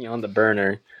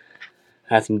burner.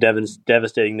 I had some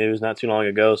devastating news not too long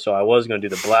ago, so I was going to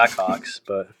do the Blackhawks,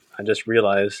 but I just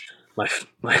realized my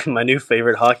new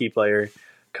favorite hockey player,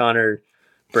 Connor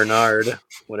Bernard,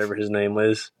 whatever his name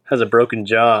was, has a broken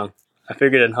jaw. I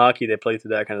figured in hockey they play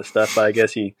through that kind of stuff, but I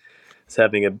guess he is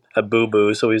having a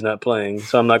boo-boo, so he's not playing.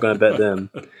 So I'm not going to bet them.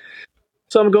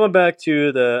 So I'm going back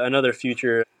to another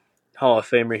future Hall of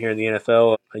Famer here in the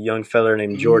NFL, a young fella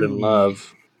named Jordan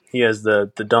Love. He has the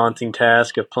daunting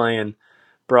task of playing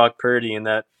Brock Purdy and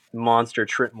that monster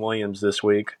Trent Williams this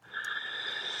week.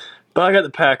 But I got the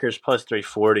Packers plus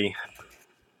 340.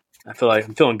 I feel like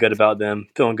I'm feeling good about them,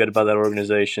 feeling good about that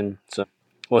organization. So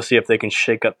we'll see if they can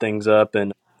shake up things up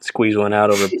and squeeze one out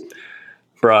over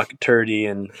Brock Purdy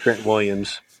and Trent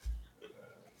Williams.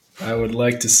 I would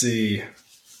like to see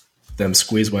them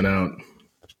squeeze one out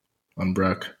on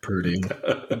Brock Purdy.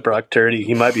 Brock Purdy,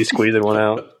 he might be squeezing one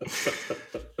out.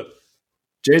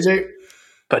 JJ?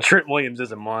 But Trent Williams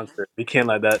is a monster. We can't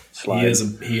let that slide.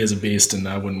 He is a beast, and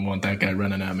I wouldn't want that guy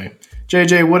running at me.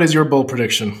 JJ, what is your bold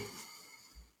prediction?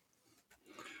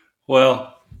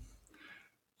 Well,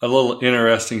 a little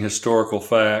interesting historical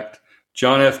fact.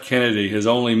 John F. Kennedy has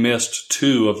only missed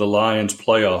 2 of the Lions'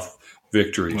 playoff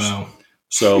victories. Wow.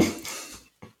 So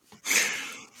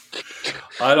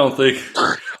I don't think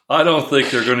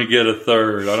they're going to get a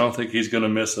third. I don't think he's going to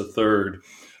miss a third.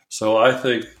 So I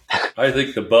think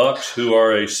the Bucs, who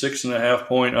are a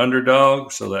 6.5-point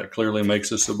underdog, so that clearly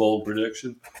makes us a bold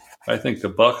prediction. I think the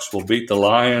Bucs will beat the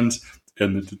Lions,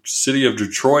 and the city of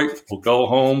Detroit will go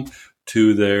home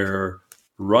to their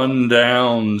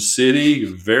rundown city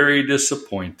very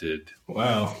disappointed.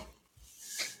 Wow.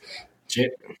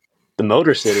 The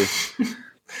Motor City.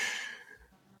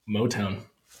 Motown.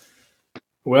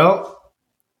 Well,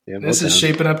 this is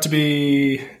shaping up to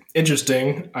be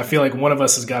interesting. I feel like one of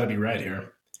us has got to be right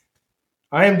here.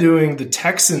 I am doing the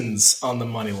Texans on the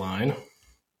money line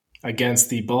against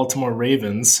the Baltimore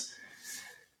Ravens.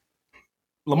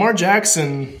 Lamar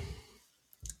Jackson,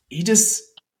 he just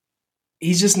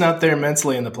he's just not there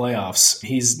mentally in the playoffs.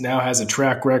 He's now has a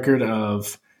track record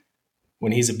of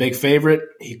when he's a big favorite,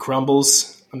 he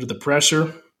crumbles under the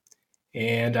pressure.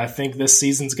 And I think this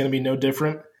season's going to be no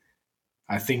different.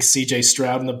 I think CJ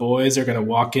Stroud and the boys are going to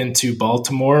walk into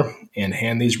Baltimore and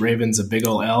hand these Ravens a big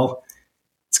ol' L.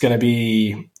 It's going to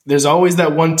be – there's always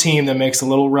that one team that makes a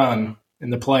little run in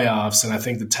the playoffs, and I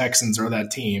think the Texans are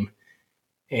that team.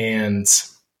 And,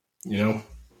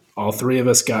 all three of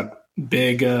us got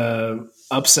big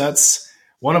upsets.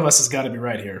 One of us has got to be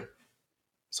right here.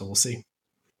 So we'll see.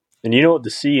 And you know what the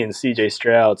C in CJ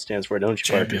Stroud stands for, don't you,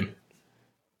 Champion. Parker?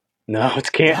 No, it's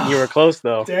Canton. You were close,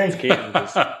 though. Dang. It's Canton.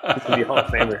 He's going to be a Hall of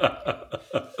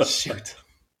Famer. Shoot.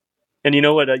 And you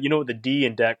know what the D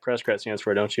in Dak Prescott stands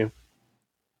for, don't you?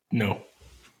 No.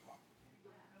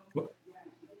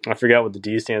 I forgot what the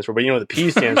D stands for, but you know what the P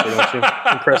stands for, don't you?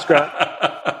 In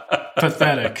Prescott.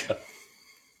 Pathetic.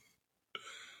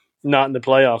 Not in the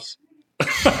playoffs.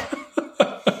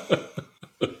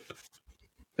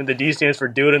 And the D stands for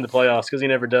do it in the playoffs because he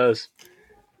never does.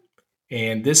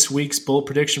 And this week's bold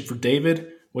prediction for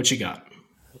David, what you got?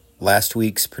 Last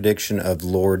week's prediction of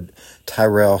Lord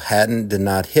Tyrell Hatton did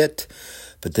not hit,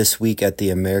 but this week at the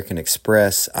American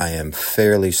Express, I am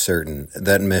fairly certain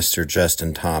that Mr.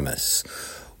 Justin Thomas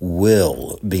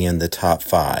will be in the top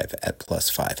 5 at plus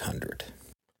 500.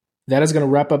 That is going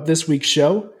to wrap up this week's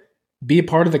show. Be a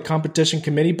part of the competition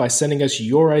committee by sending us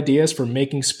your ideas for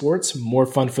making sports more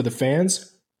fun for the fans,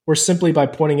 or simply by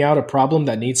pointing out a problem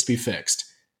that needs to be fixed.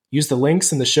 Use the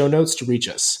links in the show notes to reach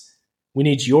us. We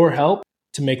need your help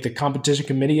to make the competition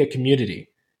committee a community.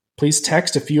 Please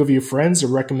text a few of your friends a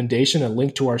recommendation and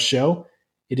link to our show.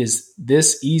 It is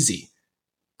this easy.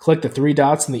 Click the 3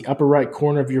 dots in the upper right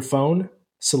corner of your phone,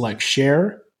 select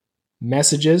Share,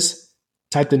 Messages,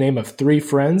 type the name of 3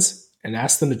 friends, and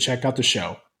ask them to check out the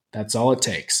show. That's all it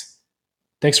takes.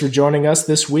 Thanks for joining us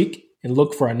this week, and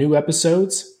look for our new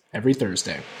episodes every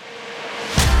Thursday.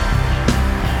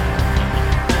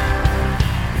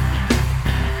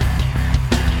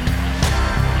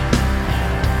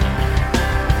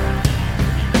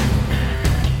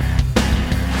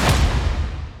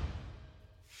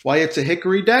 Why, it's a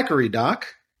hickory daiquiri, Doc.